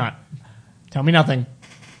 please do not. Tell me nothing.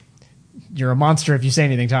 You're a monster if you say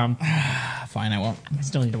anything, Tom. Fine, I won't. I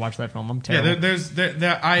still need to watch that film. I'm terrible.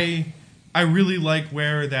 Yeah, I really like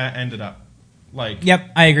where that ended up. Like,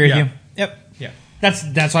 Yep, I agree with Yeah. you. Yep, yeah,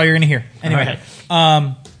 that's all you're gonna hear. Anyway,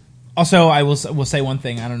 Okay. also I will say one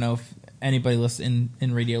thing. I don't know if anybody listening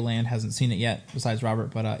in Radio Land hasn't seen it yet, besides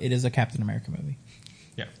Robert, but it is a Captain America movie.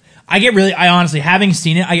 yeah. I honestly, having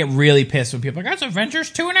seen it, I get really pissed when people are like, "That's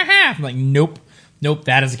Avengers 2.5." I'm like, nope,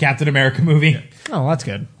 that is a Captain America movie. Yeah. Oh, that's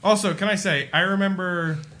good. Also, can I say, I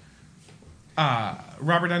remember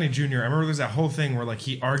Robert Downey Jr. I remember there's that whole thing where like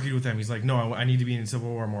he argued with them. He's like, "No, I need to be in Civil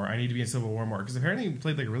War more. I need to be in Civil War more." Because apparently he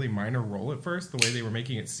played like a really minor role at first, the way they were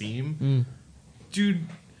making it seem. Dude,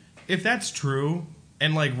 if that's true,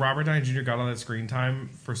 and like Robert Downey Jr. got all that screen time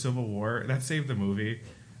for Civil War, that saved the movie.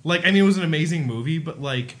 Like, I mean, it was an amazing movie, but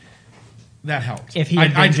like that helped. If he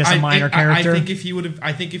had been just a minor character? I think if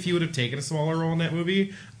he would have taken a smaller role in that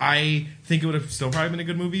movie, I think it would have still probably been a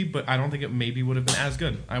good movie. But I don't think it maybe would have been as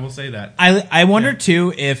good. I will say that. I wonder Yeah.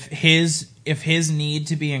 too if his need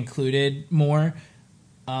to be included more,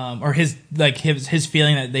 or his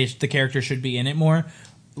feeling that the character should be in it more,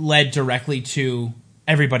 led directly to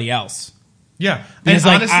everybody else. Yeah, Because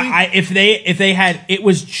and like honestly, if they had, it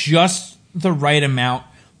was just the right amount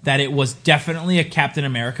that it was definitely a Captain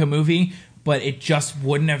America movie, but it just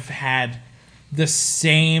wouldn't have had the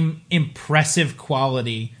same impressive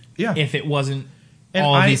quality Yeah. if it wasn't and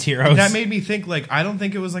all of these heroes. That made me think. Like, I don't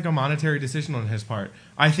think it was like a monetary decision on his part.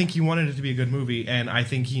 I think he wanted it to be a good movie, and I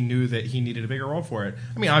think he knew that he needed a bigger role for it.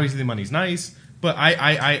 I mean, obviously the money's nice, but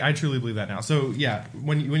I truly believe that now. So yeah,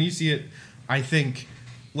 when you see it, I think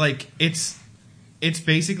like it's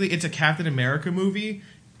basically it's a Captain America movie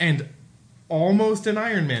and almost an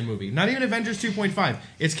Iron Man movie. Not even Avengers 2.5.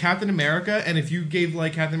 It's Captain America, and if you gave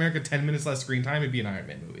like Captain America 10 minutes less screen time, it'd be an Iron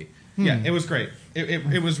Man movie. Yeah, it was great.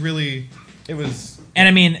 It was really it was. And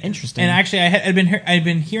I mean, Interesting. And actually, I'd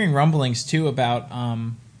been hearing rumblings too about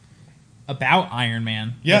Iron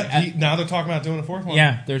Man. Yeah, Like, now they're talking about doing a fourth one.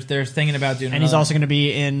 yeah. There's thinking about doing, And he's another. also going to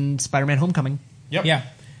be in Spider-Man Homecoming. Yep. Yeah,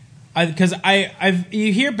 because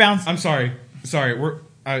you hear bounce. I'm sorry. We're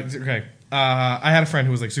okay. I had a friend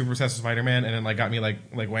who was like super obsessed with Spider-Man, and then like got me like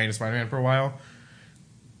way into Spider-Man for a while.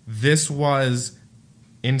 This was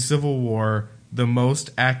in Civil War the most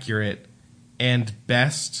accurate and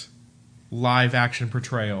best live action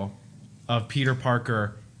portrayal of Peter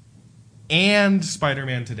Parker and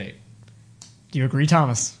Spider-Man to date. Do you agree,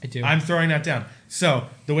 Thomas? I do. I'm throwing that down. So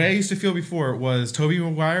the way I used to feel before was Tobey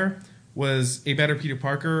Maguire was a better Peter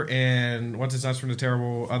Parker, and Once It's Us from the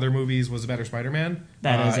terrible other movies was a better Spider-Man.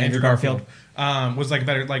 That is Andrew Garfield. Was like a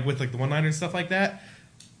better, like with like the one-liner and stuff like that.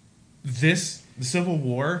 The Civil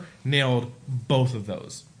War nailed both of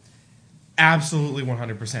those. Absolutely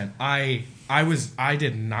 100%. I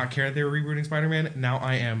did not care that they were rebooting Spider-Man. Now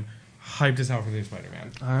I am hyped as hell for the new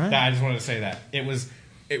Spider-Man. All right. I just wanted to say that.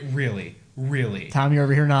 It really. Tom, you're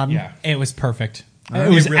over here nodding. Yeah. It was perfect. It It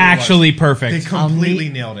was really actually was. perfect. They completely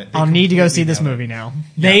nailed it. I'll need to go see this movie now.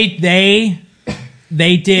 They did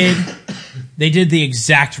the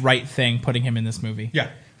exact right thing putting him in this movie. Yeah.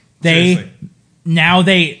 They Seriously. now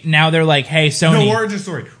they're like, hey, Sony. No origin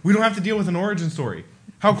story. We don't have to deal with an origin story.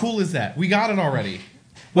 How cool is that? We got it already.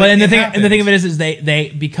 Well, Like, and the it thing happened. of it is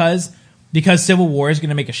they because Civil War is going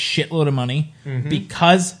to make a shitload of money,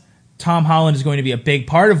 because Tom Holland is going to be a big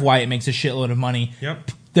part of why it makes a shitload of money.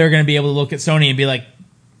 Yep. They're going to be able to look at Sony and be like,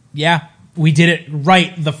 yeah, we did it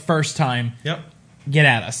right the first time. Yep. Get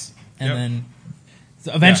at us. And Yep. then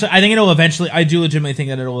so eventually, I think I do legitimately think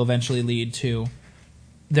that it will eventually lead to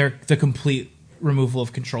the complete removal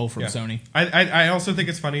of control from Yeah. Sony. I also think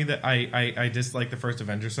it's funny that I dislike the first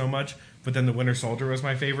Avengers so much, but then the Winter Soldier was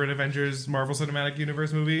my favorite Avengers Marvel Cinematic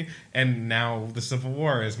Universe movie, and now the Civil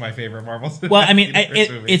War is my favorite Marvel Cinematic Well, I mean, Universe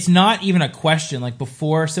movie. it's not even a question. Like,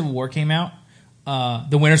 before Civil War came out,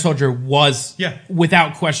 the Winter Soldier was,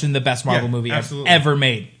 without question, the best Marvel movie absolutely. ever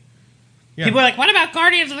made. Yeah. People are like, what about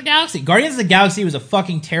Guardians of the Galaxy? Guardians of the Galaxy was a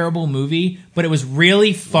fucking terrible movie, but it was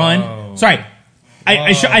really fun. Whoa. Sorry.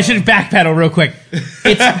 I should backpedal real quick.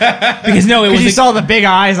 It's because no, it was Because you saw the big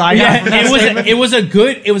eyes I got from that statement. it was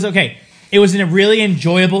okay. It was a really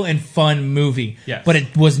enjoyable and fun movie. Yes. But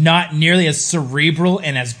it was not nearly as cerebral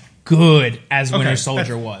and as good as Winter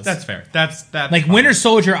Soldier was. That's fair. That's Like fine. Winter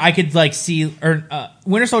Soldier, I could like see, or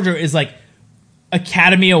Winter Soldier is like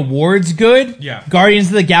Academy Awards good. Yeah. Guardians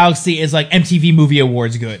of the Galaxy is like MTV Movie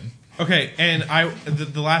Awards good. Okay, and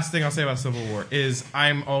the last thing I'll say about Civil War is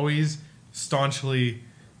I'm always staunchly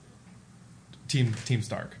Team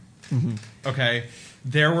Stark. Mm-hmm. Okay,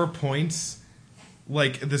 there were points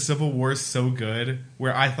like the Civil War is so good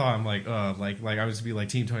where I thought I'm like I was to be like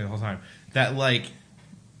Team Tony the whole time. That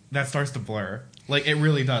that starts to blur. Like it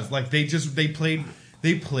really does. Like they played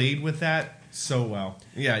with that so well.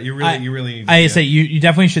 Yeah, you really need to I see say it. you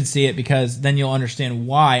definitely should see it, because then you'll understand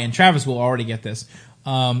why. And Travis will already get this.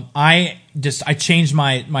 I changed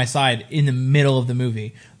my side in the middle of the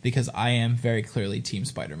movie because I am very clearly Team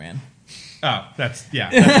Spider-Man. Oh, that's also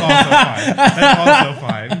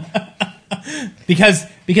fine. Because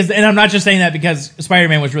and I'm not just saying that because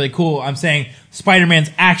Spider-Man was really cool. I'm saying Spider-Man's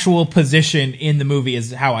actual position in the movie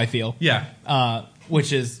is how I feel. Yeah.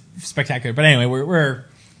 Which is spectacular. But anyway, we're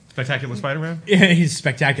Spectacular Spider-Man? he's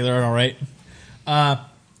spectacular, all right.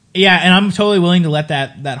 Yeah, and I'm totally willing to let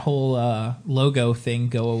that whole logo thing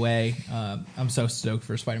go away. I'm so stoked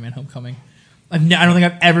for Spider-Man Homecoming. I don't think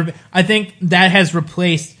I've ever been. I think that has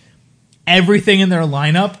replaced everything in their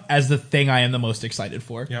lineup as the thing I am the most excited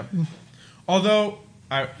for. Yep. Although,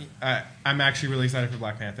 I'm actually really excited for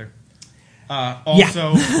Black Panther.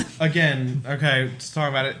 Also, again, okay, let's talk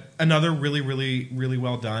about it. Another really, really, really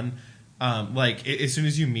well done. As soon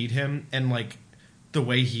as you meet him and, like, the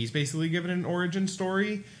way he's basically given an origin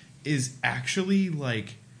story is actually,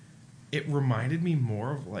 like, it reminded me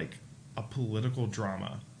more of, like, a political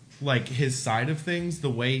drama. Like, his side of things,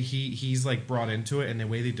 the way he's, like, brought into it and the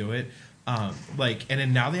way they do it. And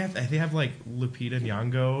then now they have, like, Lupita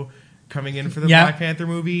Nyong'o coming in for the Black Panther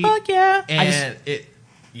movie. Fuck yeah. And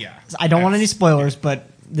I don't want any spoilers, but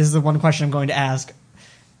this is the one question I'm going to ask.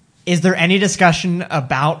 Is there any discussion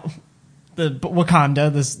about the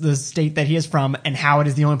Wakanda, the state that he is from, and how it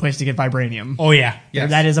is the only place to get vibranium? Oh yeah.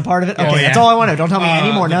 Yes. That is a part of it? Okay, Oh, yeah. that's all I want to know. Don't tell me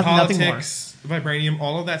any more. The Nothing more. politics, vibranium,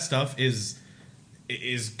 all of that stuff is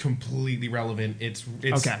completely relevant. It's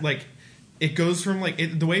Okay. like it goes from like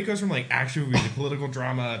the way it goes from like action movie to political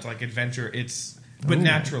drama to like adventure. But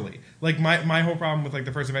naturally, like my whole problem with like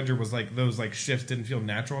the first Avenger was like those like shifts didn't feel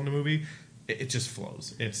natural in the movie. It just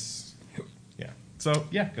flows. So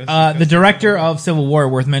yeah. The director of Civil War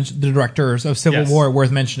the directors of Civil Yes. War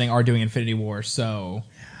worth mentioning are doing Infinity War, so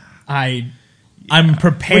I'm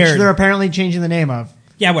prepared. Which they're apparently changing the name of.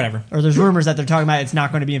 Yeah, whatever. Or there's rumors that they're talking about it's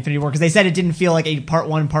not going to be Infinity War because they said it didn't feel like a part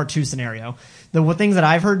 1, part 2 scenario. The things that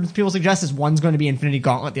I've heard people suggest is one's going to be Infinity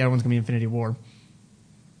Gauntlet, the other one's going to be Infinity War.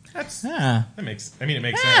 that makes. Ah. It makes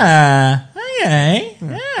sense. Okay.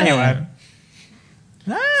 Yeah. Anyway.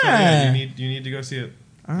 So, yeah, you need to go see it.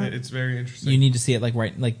 right. It's very interesting. You need to see it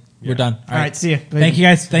we're Yeah. done. All right, see you. Thank you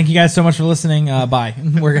guys so much for listening. Bye.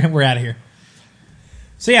 We're out of here.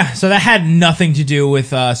 So that had nothing to do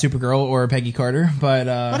with Supergirl or Peggy Carter, but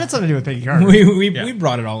What had something to do with Peggy Carter? we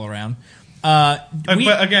brought it all around. but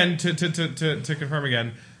again, to confirm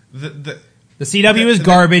again, the CW is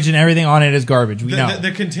garbage and everything on it is garbage. We know.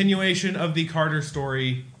 the continuation of the Carter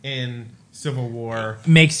story in Civil War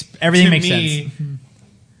makes everything to makes me, sense.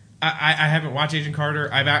 I haven't watched Agent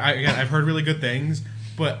Carter. I've heard really good things,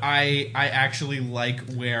 but I actually like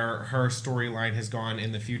where her storyline has gone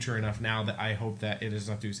in the future enough now that I hope that it is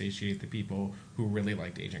enough to satiate the people who really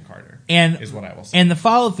liked Agent Carter. And is what I will say. And the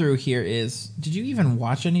follow through here is: did you even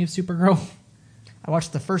watch any of Supergirl? I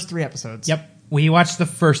watched the first 3 episodes. Yep, we watched the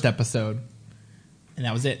first episode, and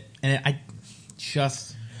that was it. And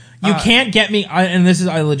you can't get me. And this is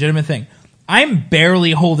a legitimate thing. I'm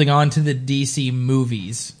barely holding on to the DC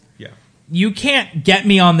movies. Yeah. You can't get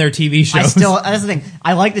me on their TV shows. That's the thing.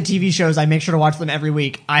 I like the TV shows. I make sure to watch them every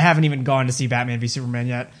week. I haven't even gone to see Batman v Superman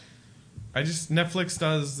yet. Netflix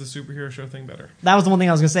does the superhero show thing better. That was the one thing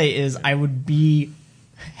I was going to say is I would be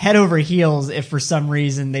head over heels if for some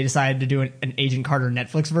reason they decided to do an Agent Carter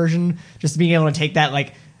Netflix version. Just being able to take that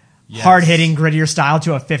Yes. hard-hitting, grittier style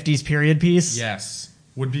to a 50s period piece. Yes.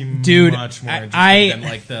 Would be Dude, much more interesting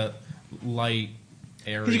than the light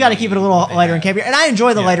area. Because you got to keep it a little lighter and campier. And I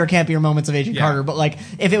enjoy the lighter, campier moments of Agent Carter, but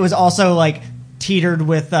if it was also teetered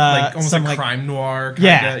with almost some crime noir kinda,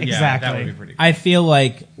 Yeah, exactly. that would be pretty cool. I feel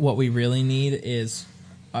like what we really need is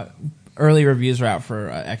early reviews are out for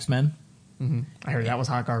X-Men. I heard that was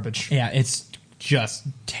hot garbage. Yeah, it's just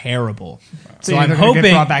terrible. So I'm they're going to hoping,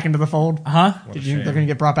 get brought back into the fold? huh? Did you? They're going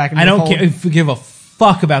to get brought back into I the don't fold? give a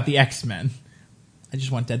fuck about the X-Men. I just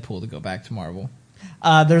want Deadpool to go back to Marvel.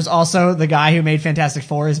 There's also the guy who made Fantastic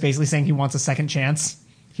Four is basically saying he wants a second chance.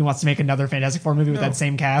 He wants to make another Fantastic Four movie with that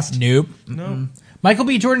same cast. Nope. No. Michael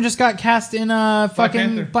B. Jordan just got cast in fucking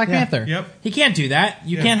Panther. Black Yeah. Panther. Yep. He can't do that.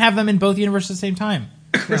 You Yeah. can't have them in both universes at the same time.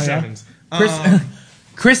 Chris yeah? Evans.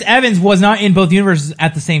 Chris Evans was not in both universes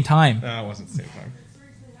at the same time. It wasn't the same time.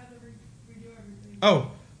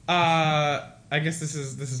 Oh, I guess this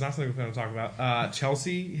is not something we're going to talk about.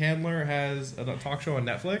 Chelsea Handler has a talk show on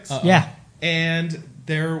Netflix. Yeah. And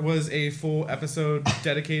there was a full episode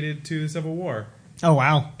dedicated to Civil War. Oh,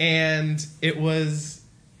 wow. And it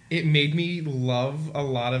made me love a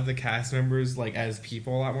lot of the cast members as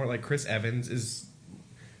people a lot more. Chris Evans is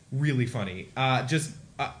really funny. I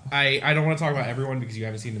don't want to talk about everyone because you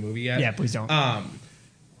haven't seen the movie yet. Yeah, please don't.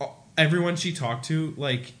 Everyone she talked to,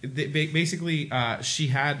 basically, she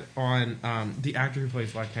had on the actor who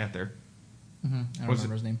plays Black Panther. I don't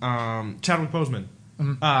remember his name. Chadwick Boseman.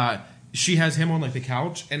 She has him on the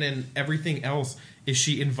couch, and then everything else is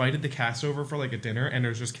she invited the cast over for a dinner, and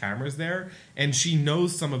there's just cameras there, and she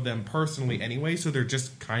knows some of them personally anyway, so they're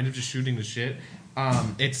just kind of just shooting the shit.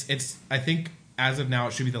 It's I think as of now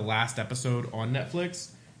it should be the last episode on Netflix.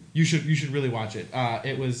 You should really watch it.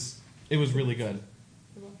 It was really good.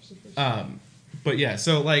 But yeah,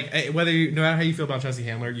 so no matter how you feel about Chelsea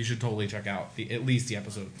Handler, you should totally check out at least the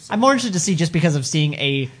episodes. I'm more interested to see just because of seeing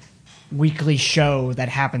a weekly show that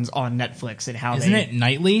happens on Netflix and how Isn't it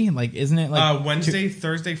nightly? Isn't it Wednesday,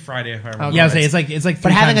 Thursday, Friday, if I remember. Yeah, I right. was saying, it's like But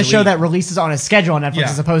three having a times show week. that releases on a schedule on Netflix Yeah.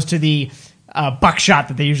 as opposed to the buckshot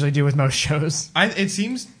that they usually do with most shows. It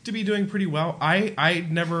seems to be doing pretty well.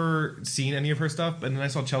 I'd never seen any of her stuff, and then I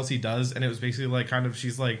saw Chelsea does, and it was basically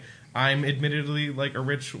she's I'm admittedly a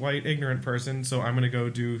rich, white, ignorant person, so I'm going to go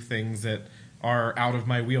do things that are out of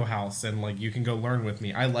my wheelhouse, and you can go learn with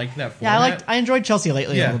me. I like that format. Yeah, I enjoyed Chelsea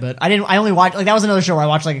lately a Yeah. little bit. I only watched that was another show where I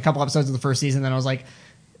watched a couple episodes of the first season, then I was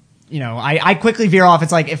I quickly veer off.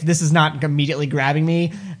 It's if this is not immediately grabbing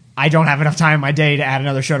me, I don't have enough time in my day to add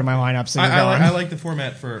another show to my lineup. So I like the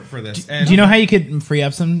format for this. And Do you know how you could free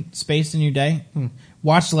up some space in your day?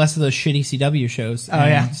 Watch less of those shitty CW shows. Oh,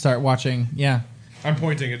 yeah. Start watching. Yeah. I'm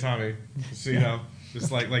pointing at Tommy, so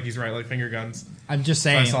just like he's right, finger guns. I'm just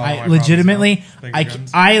saying. That's all my I problems legitimately, now. Finger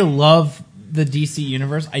guns. I love the DC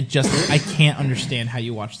universe. I can't understand how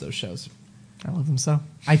you watch those shows. I love them so.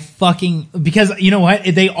 Because you know what?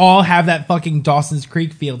 They all have that fucking Dawson's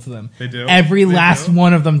Creek feel to them. They do? Every They last do?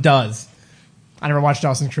 one of them does. I never watched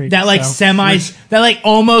Dawson's Creek. That that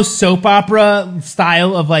almost soap opera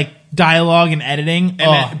style of dialogue and editing. And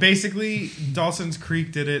then basically, Dawson's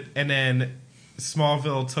Creek did it, and then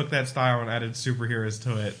Smallville took that style and added superheroes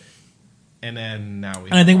to it, and then now we.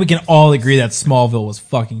 And I think we can all agree that Smallville was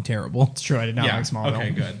fucking terrible. It's true. I did not like Smallville. Okay,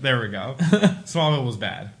 good. There we go. Smallville was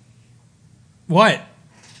bad. What?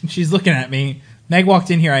 She's looking at me. Meg walked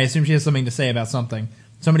in here. I assume she has something to say about something.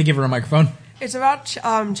 Somebody give her a microphone. It's about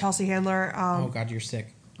Chelsea Handler. Oh God, you're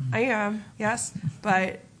sick. I am, yes,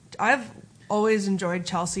 but I've always enjoyed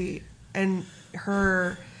Chelsea and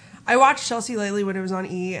her. I watched Chelsea lately when it was on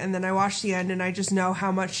E, and then I watched the end, and I just know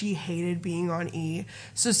how much she hated being on E.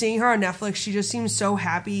 So seeing her on Netflix, she just seems so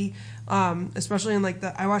happy, especially in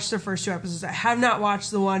I watched the first 2 episodes. I have not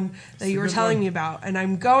watched the one that you were telling me about, and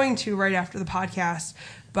I'm going to right after the podcast.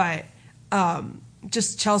 But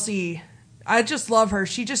just Chelsea, I just love her.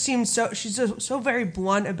 She just seems she's so very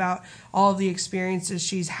blunt about all of the experiences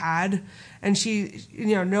she's had. And she,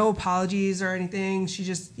 no apologies or anything. She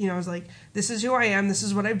just, was like, this is who I am. This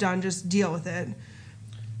is what I've done. Just deal with it.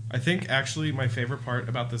 I think actually my favorite part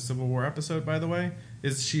about the Civil War episode, by the way,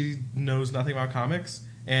 is she knows nothing about comics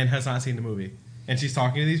and has not seen the movie. And she's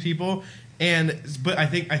talking to these people. But I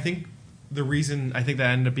think the reason I think that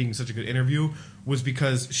ended up being such a good interview was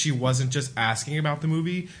because she wasn't just asking about the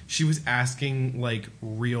movie. She was asking,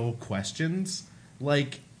 real questions.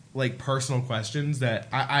 Like personal questions that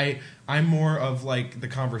I'm more of the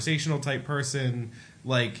conversational type person,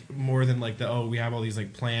 more than we have all these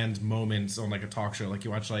planned moments on a talk show.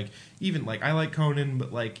 You watch even I like Conan,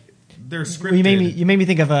 but they're scripted. You made me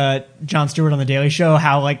think of Jon Stewart on The Daily Show,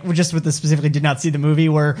 how just with the specifically did not see the movie,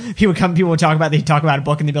 where people would talk about a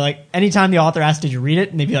book and they'd be like, anytime the author asked, did you read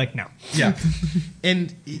it? And they'd be like, no. Yeah.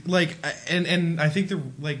 And and I think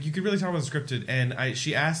you could really talk about scripted. And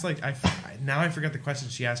she asked now I forget the question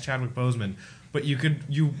she asked Chadwick Boseman, but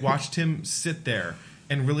you watched him sit there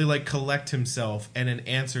and really collect himself and then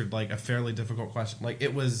answered a fairly difficult question.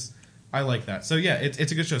 I like that. So yeah,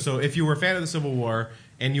 it's a good show. So if you were a fan of the Civil War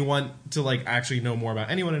and you want to actually know more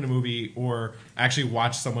about anyone in a movie, or actually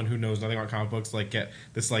watch someone who knows nothing about comic books get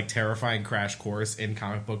this terrifying crash course in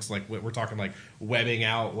comic books, we're talking webbing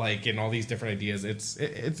out and all these different ideas, it's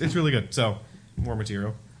really good. So more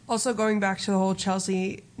material. Also, going back to the whole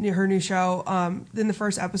Chelsea, her new show, in the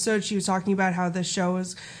first episode, she was talking about how this show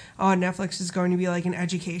on Netflix is going to be an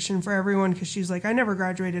education for everyone, because she's like, I never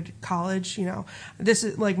graduated college, this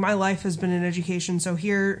is my life has been an education, so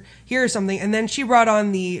here's something. And then she brought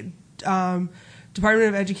on the Department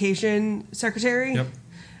of Education secretary. Yep.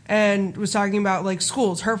 And was talking about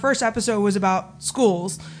schools. Her first episode was about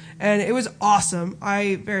schools, and it was awesome.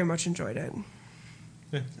 I very much enjoyed it.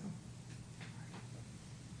 Yeah.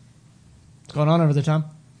 What's going on over there, Tom?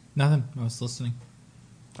 Nothing. I was listening.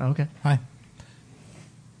 Oh, okay. Hi.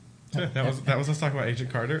 Yeah, that was us talking about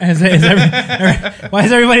Agent Carter. Why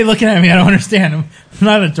is everybody looking at me? I don't understand. I'm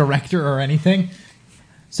not a director or anything.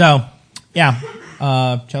 So, yeah.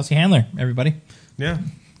 Chelsea Handler, everybody. Yeah.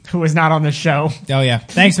 Who was not on the show. Oh, yeah.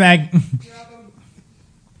 Thanks, Mag.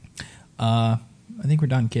 I think we're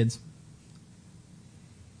done, kids.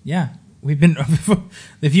 Yeah. We've been...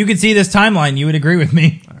 If you could see this timeline, you would agree with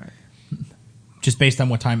me. All right. Just based on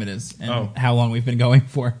what time it is and how long we've been going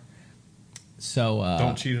for. So...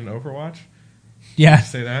 don't cheat in Overwatch? Yeah.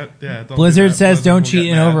 Say that? Yeah. Blizzard says don't cheat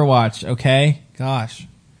in Overwatch, okay? Gosh.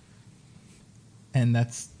 And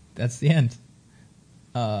that's the end.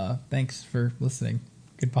 Thanks for listening.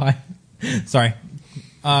 Goodbye. Sorry.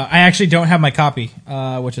 I actually don't have my copy,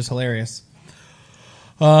 which is hilarious.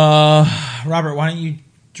 Robert, why don't you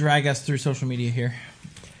drag us through social media here?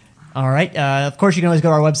 All right. Of course, you can always go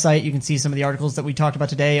to our website. You can see some of the articles that we talked about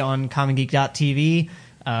today on commongeek.tv.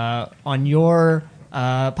 On your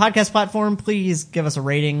podcast platform, please give us a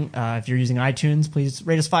rating. If you're using iTunes, please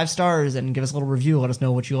rate us 5 stars and give us a little review. Let us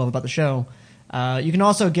know what you love about the show. You can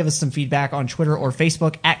also give us some feedback on Twitter or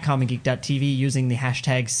Facebook at commongeek.tv using the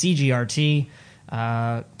hashtag CGRT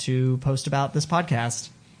to post about this podcast.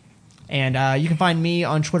 And you can find me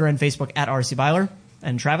on Twitter and Facebook at RC Byler.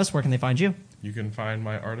 And Travis, where can they find you? You can find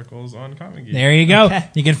my articles on Comic Geek. There you go. Okay.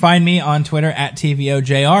 You can find me on Twitter at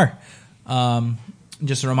TVOJR.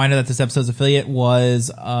 Just a reminder that this episode's affiliate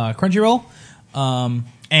was Crunchyroll.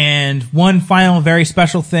 And one final very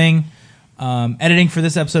special thing. Editing for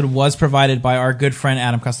this episode was provided by our good friend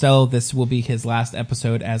Adam Costello. This will be his last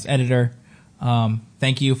episode as editor.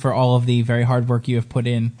 Thank you for all of the very hard work you have put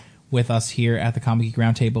in with us here at the Comic Geek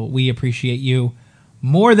Roundtable. We appreciate you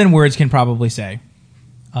more than words can probably say.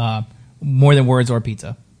 More than words or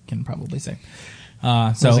pizza can probably say.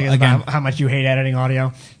 So again, how much you hate editing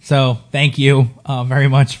audio. So thank you very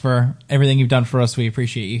much for everything you've done for us. We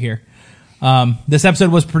appreciate you here. This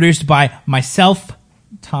episode was produced by myself,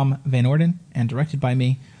 Tom Van Orden, and directed by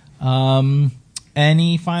me.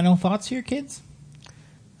 Any final thoughts here, kids?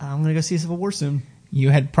 I'm going to go see Civil War soon.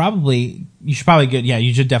 You should probably you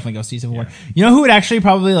should definitely go see Civil War. You know who would actually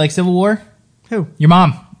probably like Civil War? Who? Your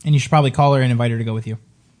mom. And you should probably call her and invite her to go with you.